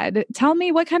dad. Tell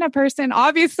me what kind of person.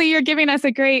 Obviously, you're giving us a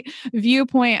great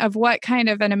viewpoint of what kind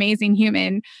of an amazing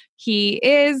human he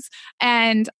is.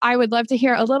 And I would love to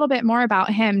hear a little bit more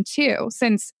about him too,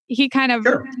 since he kind of,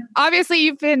 obviously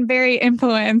you've been very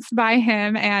influenced by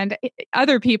him, and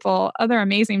other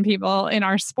amazing people in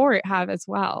our sport have as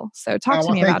well. So talk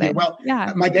to me about it. Well,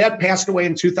 my dad passed away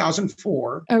in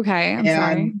 2004. Okay. I'm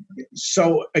sorry.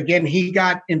 So again, he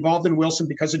got involved in Wilson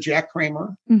because of Jack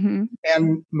Kramer.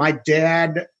 And my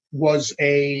dad was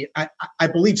I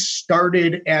believe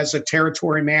started as a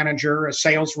territory manager, a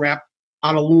sales rep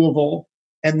out of Louisville,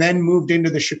 and then moved into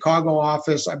the Chicago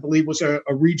office. I believe was a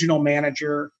regional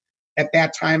manager at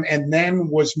that time, and then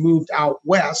was moved out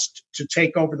west to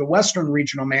take over the Western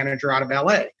regional manager out of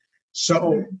LA.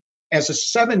 So as a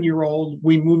 7-year-old,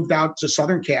 we moved out to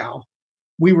Southern Cal.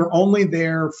 We were only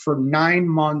there for 9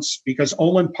 months because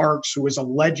Olin Parks, who was a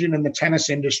legend in the tennis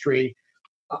industry,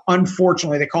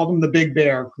 unfortunately, they called him the Big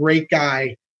Bear, great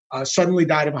guy, suddenly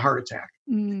died of a heart attack.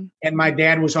 And my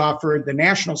dad was offered the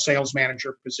national sales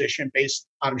manager position based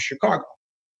out of Chicago.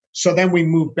 So then we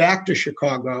moved back to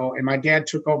Chicago, and my dad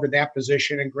took over that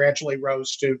position and gradually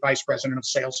rose to vice president of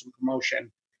sales and promotion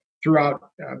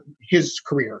throughout his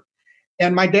career.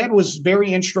 And my dad was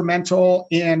very instrumental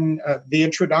in the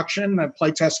introduction, the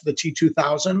play test of the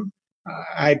T2000.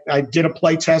 I did a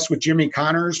play test with Jimmy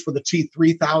Connors for the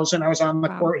T3000. I was on the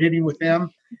court hitting with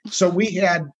him. So we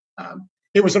had,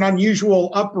 it was an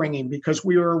unusual upbringing because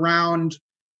we were around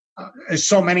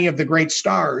so many of the great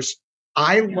stars.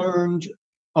 I learned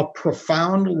a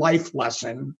profound life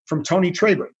lesson from Tony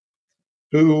Trabert,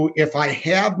 who, if I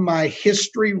have my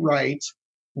history right,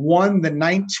 won the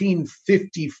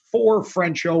 1954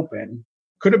 French Open,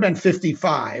 could have been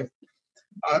 55.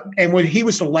 And when he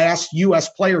was the last U.S.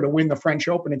 player to win the French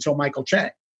Open until Michael Chang.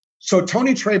 So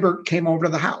Tony Trabert came over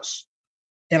to the house,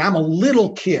 and I'm a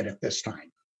little kid at this time.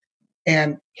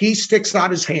 And he sticks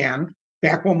out his hand,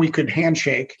 back when we could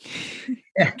handshake.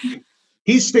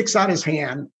 He sticks out his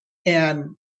hand,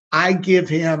 and I give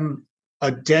him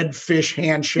a dead fish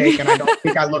handshake, and I don't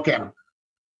think I look at him.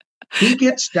 He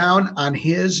gets down on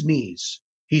his knees.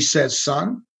 He says,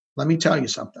 "Son, let me tell you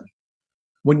something.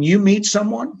 When you meet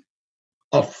someone,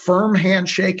 a firm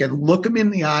handshake and look him in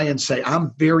the eye and say,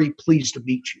 'I'm very pleased to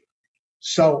meet you.'"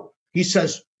 So he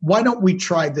says, "Why don't we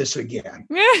try this again?"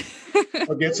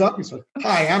 So gets up and says,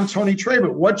 "Hi, I'm Tony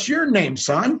Trabert. What's your name,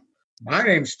 son?" "My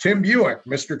name's Tim Buick,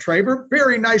 Mr. Trabert.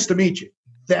 Very nice to meet you."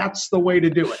 That's the way to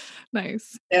do it.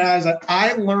 Nice. And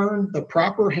I learned the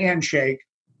proper handshake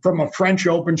from a French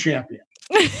Open champion.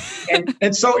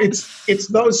 and so it's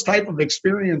those type of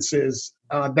experiences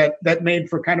that made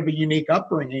for kind of a unique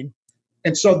upbringing.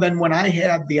 And so then when I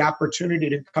had the opportunity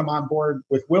to come on board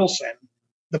with Wilson,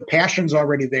 the passion's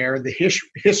already there, the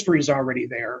history's already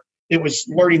there. It was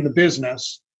learning the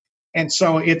business. And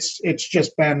so it's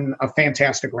just been a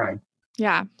fantastic ride.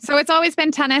 Yeah. So it's always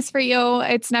been tennis for you.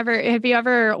 It's never, have you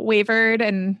ever wavered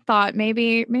and thought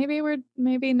maybe we're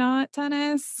not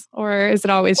tennis, or is it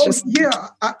always just? Yeah.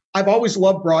 I've always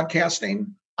loved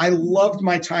broadcasting. I loved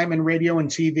my time in radio and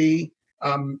TV.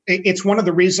 It's one of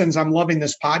the reasons I'm loving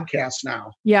this podcast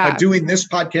now. Yeah. Doing this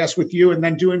podcast with you and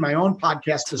then doing my own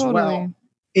podcast as well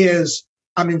is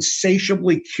I'm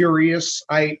insatiably curious.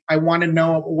 I want to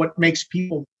know what makes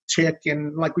people tick.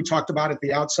 And like we talked about at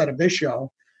the outset of this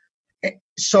show.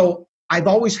 So I've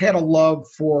always had a love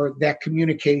for that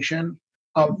communication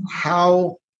of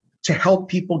how to help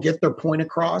people get their point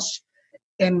across.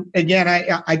 And again,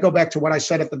 I go back to what I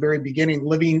said at the very beginning,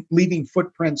 leaving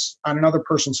footprints on another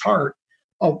person's heart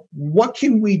of what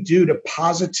can we do to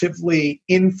positively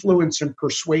influence and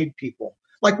persuade people?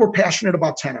 Like we're passionate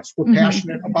about tennis. We're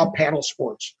passionate about paddle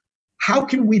sports. How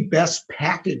can we best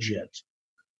package it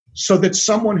so that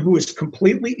someone who is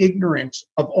completely ignorant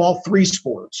of all three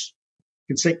sports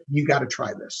can say, you got to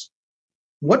try this?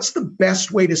 What's the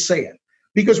best way to say it?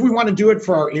 Because we want to do it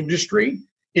for our industry.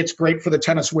 It's great for the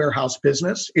Tennis Warehouse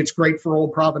business. It's great for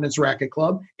Old Providence Racket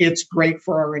Club. It's great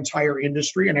for our entire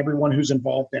industry and everyone who's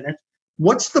involved in it.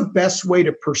 What's the best way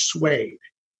to persuade?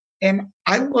 And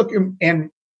I look, and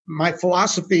my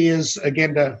philosophy is,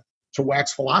 again, to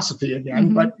wax philosophy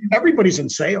again, but everybody's in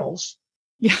sales.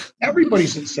 Yeah.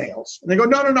 Everybody's in sales. And they go,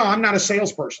 no, I'm not a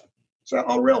salesperson. So,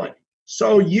 oh, really?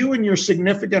 So you and your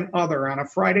significant other on a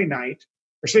Friday night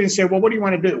are sitting and say, well, what do you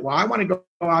want to do? Well, I want to go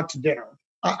out to dinner.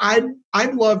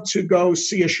 I'd love to go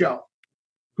see a show.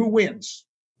 Who wins?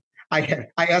 I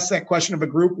asked that question of a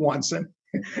group once, and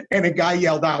a guy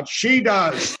yelled out, she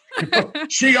does.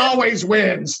 She always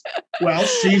wins. Well,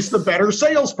 she's the better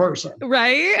salesperson.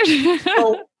 Right.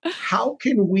 So how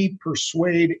can we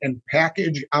persuade and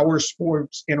package our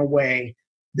sports in a way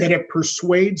that it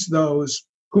persuades those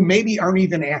who maybe aren't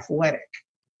even athletic?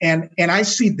 And I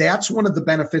see that's one of the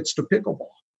benefits to pickleball.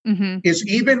 Is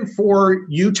even for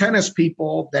you tennis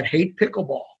people that hate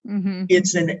pickleball,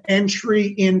 it's an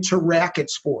entry into racket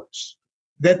sports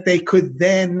that they could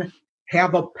then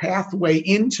have a pathway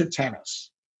into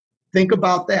tennis. Think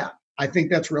about that. I think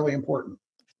that's really important.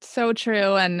 So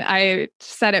true. And I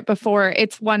said it before,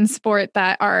 it's one sport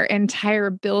that our entire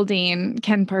building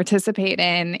can participate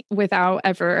in without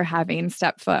ever having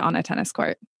stepped foot on a tennis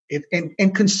court.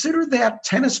 And consider that,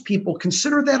 tennis people,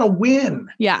 consider that a win.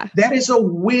 Yeah. That is a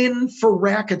win for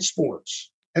racket sports.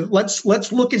 And let's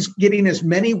look at getting as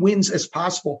many wins as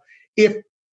possible. If,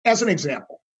 as an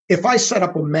example, if I set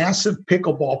up a massive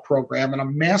pickleball program and a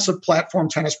massive platform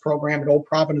tennis program at Old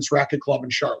Providence Racket Club in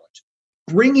Charlotte,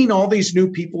 bringing all these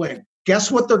new people in, guess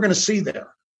what they're going to see there?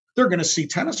 They're going to see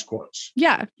tennis courts.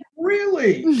 Yeah.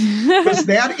 Really? Does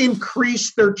that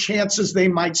increase their chances they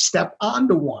might step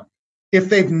onto one if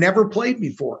they've never played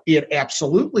before? It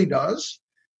absolutely does.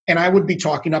 And I would be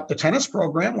talking up the tennis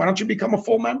program. Why don't you become a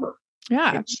full member?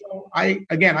 Yeah. And so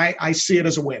I see it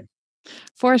as a win.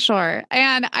 For sure.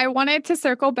 And I wanted to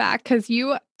circle back because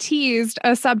you teased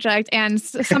a subject and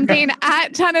something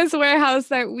at Tennis Warehouse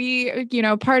that we,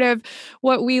 part of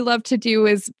what we love to do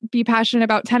is be passionate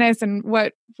about tennis, and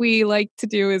what we like to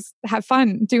do is have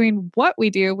fun doing what we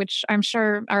do, which I'm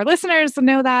sure our listeners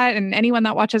know that, and anyone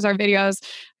that watches our videos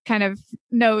kind of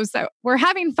knows that we're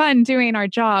having fun doing our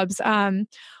jobs.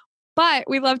 But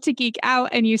we love to geek out,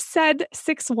 and you said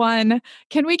 6'1".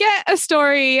 Can we get a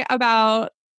story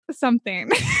about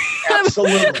something?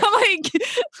 Absolutely. I'm like,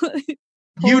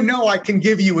 I can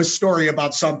give you a story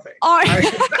about something.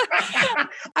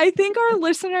 I think our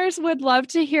listeners would love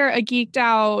to hear a geeked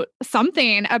out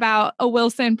something about a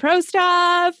Wilson Pro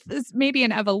stuff, maybe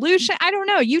an evolution. I don't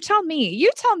know. You tell me.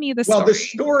 The story.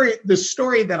 Well, the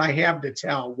story that I have to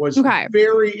tell was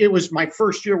it was my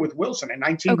first year with Wilson in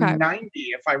 1990,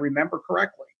 if I remember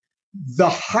correctly. The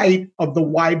height of the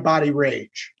wide body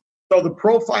rage. So the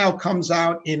profile comes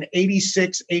out in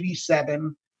 86,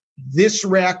 87. This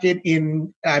racket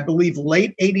in, I believe,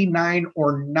 late 89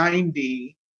 or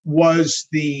 90 was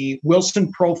the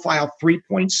Wilson Profile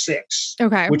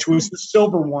 3.6, which was the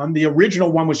silver one. The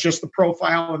original one was just the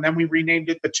Profile, and then we renamed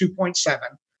it the 2.7.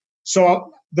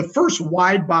 So the first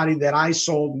wide body that I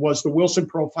sold was the Wilson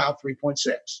Profile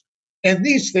 3.6. And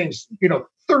these things,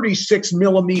 36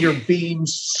 millimeter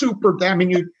beams,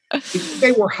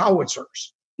 they were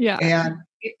howitzers. Yeah. And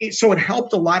so it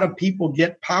helped a lot of people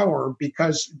get power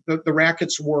because the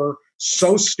rackets were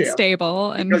so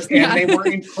stable, and they were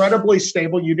incredibly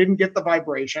stable. You didn't get the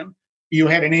vibration. You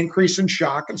had an increase in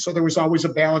shock. And so there was always a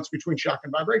balance between shock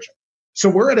and vibration. So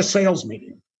we're at a sales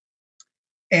meeting,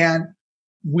 and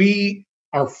we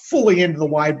are fully into the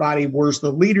wide body. We're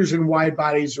the leaders in wide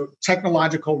bodies,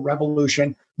 technological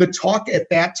revolution. The talk at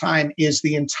that time is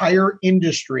the entire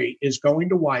industry is going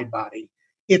to wide body.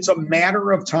 It's a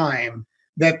matter of time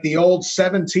that the old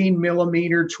 17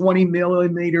 millimeter, 20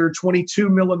 millimeter, 22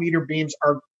 millimeter beams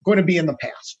are going to be in the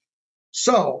past.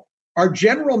 So our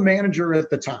general manager at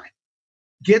the time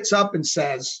gets up and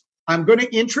says, I'm going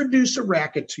to introduce a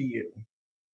racket to you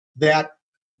that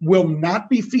will not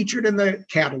be featured in the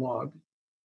catalog.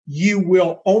 You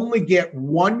will only get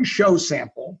one show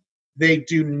sample. They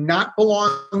do not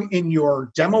belong in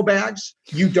your demo bags.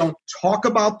 You don't talk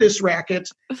about this racket.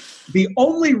 The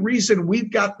only reason we've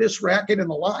got this racket in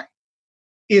the line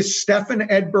is Stefan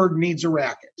Edberg needs a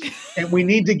racket. And we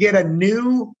need to get a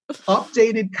new,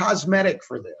 updated cosmetic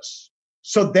for this.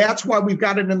 So that's why we've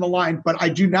got it in the line. But I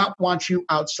do not want you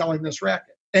outselling this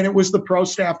racket. And it was the Pro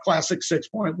Staff Classic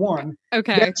 6.1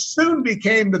 that soon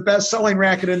became the best-selling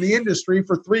racket in the industry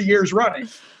for 3 years running,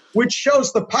 which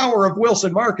shows the power of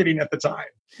Wilson marketing at the time.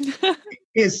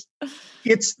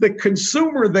 It's the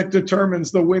consumer that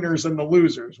determines the winners and the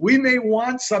losers. We may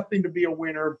want something to be a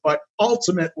winner, but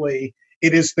ultimately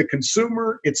it is the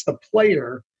consumer, it's the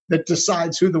player that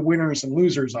decides who the winners and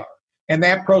losers are. And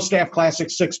that Pro Staff Classic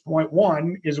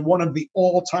 6.1 is one of the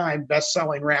all-time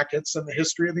best-selling rackets in the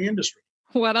history of the industry.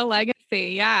 What a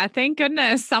legacy. Yeah. Thank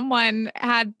goodness someone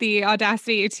had the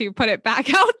audacity to put it back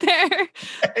out there.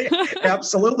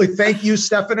 Absolutely. Thank you,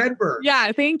 Stefan Edberg.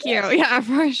 Yeah. Thank you. Yeah,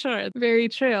 for sure. Very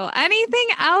true. Anything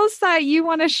else that you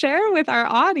want to share with our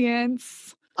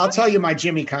audience? I'll tell you my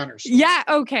Jimmy Connors story. Yeah.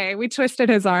 Okay. We twisted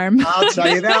his arm. I'll tell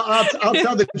you that. I'll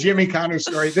tell the Jimmy Connors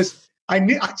story. I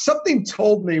knew something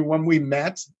told me when we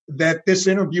met that this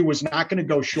interview was not going to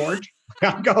go short.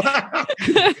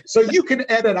 So you can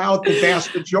edit out the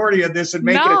vast majority of this and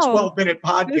make it a 12-minute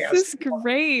podcast. This is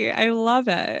great. I love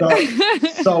it.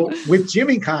 So with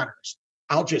Jimmy Connors,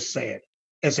 I'll just say it.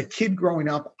 As a kid growing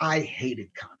up, I hated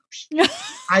Connors.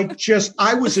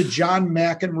 I was a John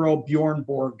McEnroe, Bjorn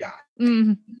Borg guy.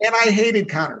 Mm-hmm. And I hated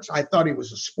Connors. I thought he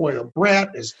was a spoiled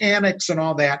brat, his annex and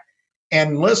all that.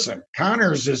 And listen,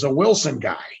 Connors is a Wilson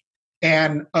guy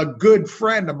and a good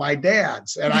friend of my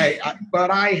dad's. And but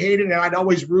I hated it. I'd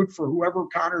always root for whoever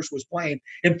Connors was playing.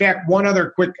 In fact, one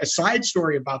other quick aside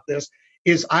story about this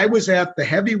is I was at the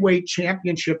heavyweight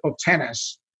championship of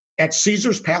tennis at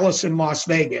Caesar's Palace in Las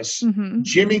Vegas,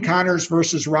 Jimmy Connors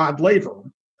versus Rod Laver.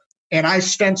 And I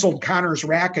stenciled Connor's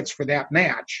rackets for that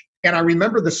match. And I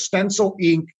remember the stencil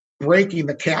ink breaking,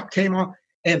 the cap came off,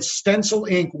 and stencil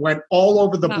ink went all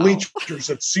over the bleachers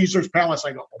at Caesar's Palace.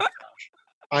 I go, oh my gosh,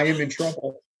 I am in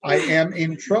trouble. I am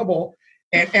in trouble.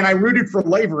 And I rooted for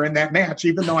Laver in that match,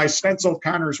 even though I stenciled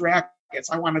Connor's rackets.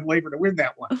 I wanted Laver to win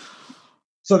that one.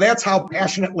 So that's how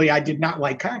passionately I did not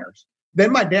like Connors.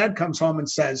 Then my dad comes home and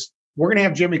says, we're going to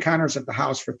have Jimmy Connors at the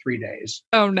house for 3 days.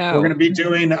 Oh, no. We're going to be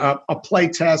doing a play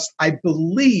test. I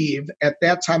believe at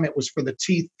that time it was for the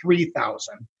T3000,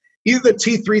 either the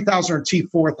T3000 or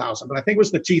T4000, but I think it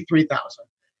was the T3000.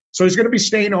 So he's going to be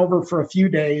staying over for a few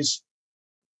days.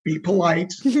 Be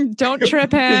polite. Don't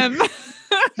trip him.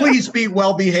 Please be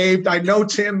well behaved. I know,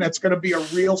 Tim, that's going to be a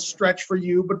real stretch for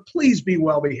you, but please be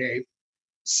well behaved.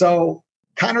 So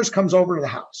Connors comes over to the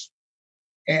house,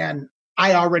 and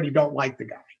I already don't like the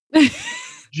guy.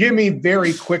 Jimmy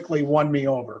very quickly won me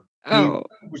over. Oh.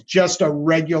 He was just a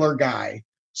regular guy.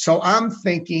 So I'm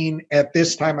thinking at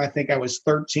this time, I think I was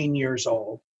 13 years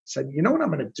old, said, you know what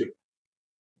I'm going to do?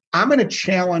 I'm going to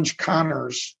challenge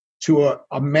Connors to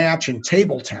a match in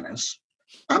table tennis.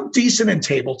 I'm decent in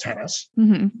table tennis.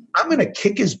 Mm-hmm. I'm going to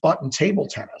kick his butt in table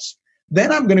tennis.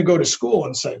 Then I'm going to go to school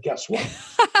and say, guess what?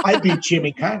 I beat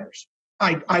Jimmy Connors.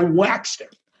 I waxed him.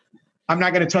 I'm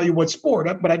not going to tell you what sport,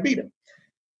 but I beat him.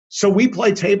 So we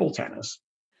play table tennis.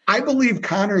 I believe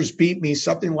Connors beat me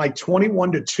something like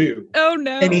 21-2. Oh,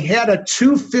 no. And he had a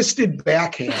two-fisted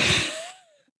backhand.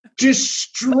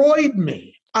 Destroyed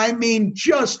me. I mean,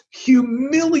 just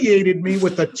humiliated me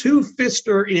with a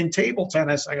two-fister in table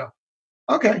tennis. I go,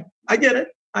 okay, I get it.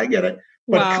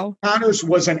 But wow. Connors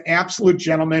was an absolute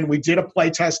gentleman. We did a play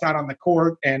test out on the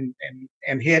court and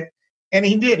hit, and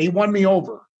he did. He won me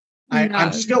over.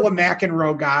 I'm still a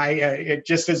McEnroe guy,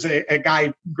 just as a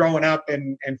guy growing up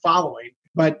and following.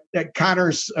 But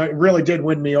Connors really did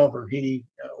win me over. He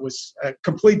was a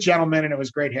complete gentleman, and it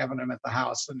was great having him at the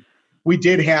house. And we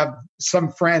did have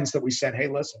some friends that we said, hey,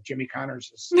 listen, Jimmy Connors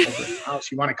is over at the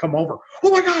house. You want to come over? Oh,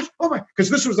 my gosh. Because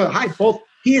this was a high. Both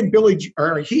he and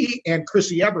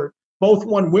Chrissy Everett both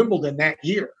won Wimbledon that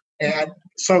year. And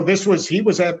so he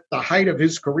was at the height of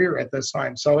his career at this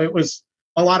time. So it was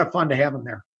a lot of fun to have him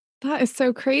there. That is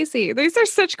so crazy. These are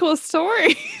such cool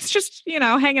stories. Just,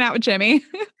 hanging out with Jimmy.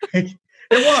 It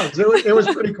was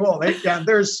pretty cool.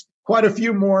 There's quite a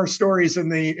few more stories in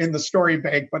the story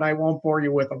bank, but I won't bore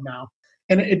you with them now.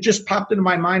 And it just popped into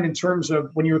my mind in terms of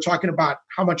when you were talking about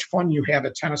how much fun you have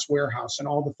at Tennis Warehouse and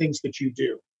all the things that you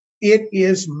do. It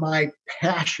is my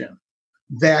passion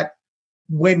that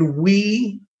when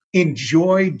we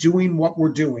enjoy doing what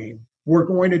we're doing, we're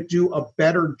going to do a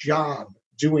better job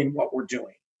doing what we're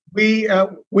doing. We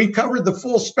covered the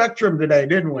full spectrum today,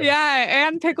 didn't we? Yeah,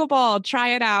 and pickleball. Try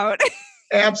it out.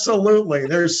 Absolutely.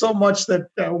 There's so much that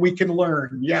we can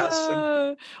learn. Yes.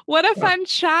 What a fun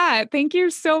chat. Thank you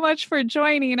so much for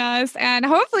joining us. And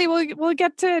hopefully we'll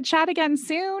get to chat again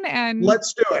soon. And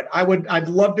let's do it. I'd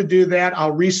love to do that.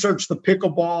 I'll research the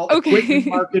pickleball equipment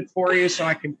market for you so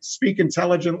I can speak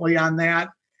intelligently on that.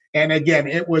 And again,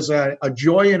 it was a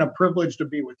joy and a privilege to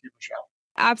be with you, Michelle.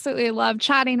 Absolutely love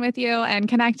chatting with you and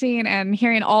connecting and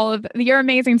hearing all of your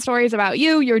amazing stories about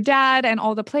you, your dad, and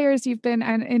all the players you've been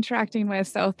interacting with.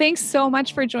 So thanks so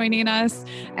much for joining us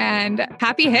and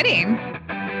happy hitting.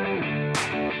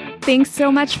 Thanks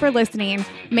so much for listening.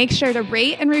 Make sure to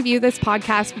rate and review this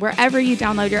podcast wherever you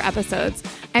download your episodes.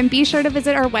 And be sure to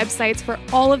visit our websites for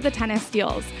all of the tennis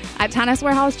deals at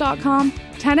tenniswarehouse.com,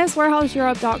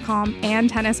 tenniswarehouseeurope.com,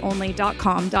 and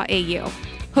tennisonly.com.au.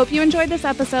 Hope you enjoyed this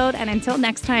episode, and until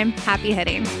next time, happy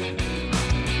hitting.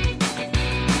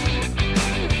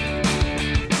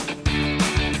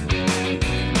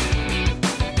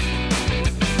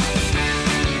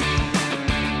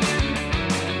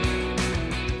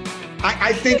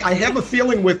 I think I have a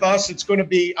feeling with us, it's going to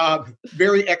be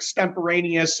very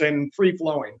extemporaneous and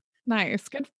free-flowing. Nice.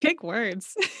 Good big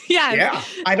words. Yes. Yeah.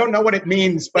 I don't know what it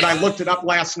means, but I looked it up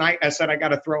last night. I said, I got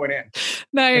to throw it in.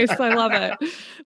 Nice. I love it.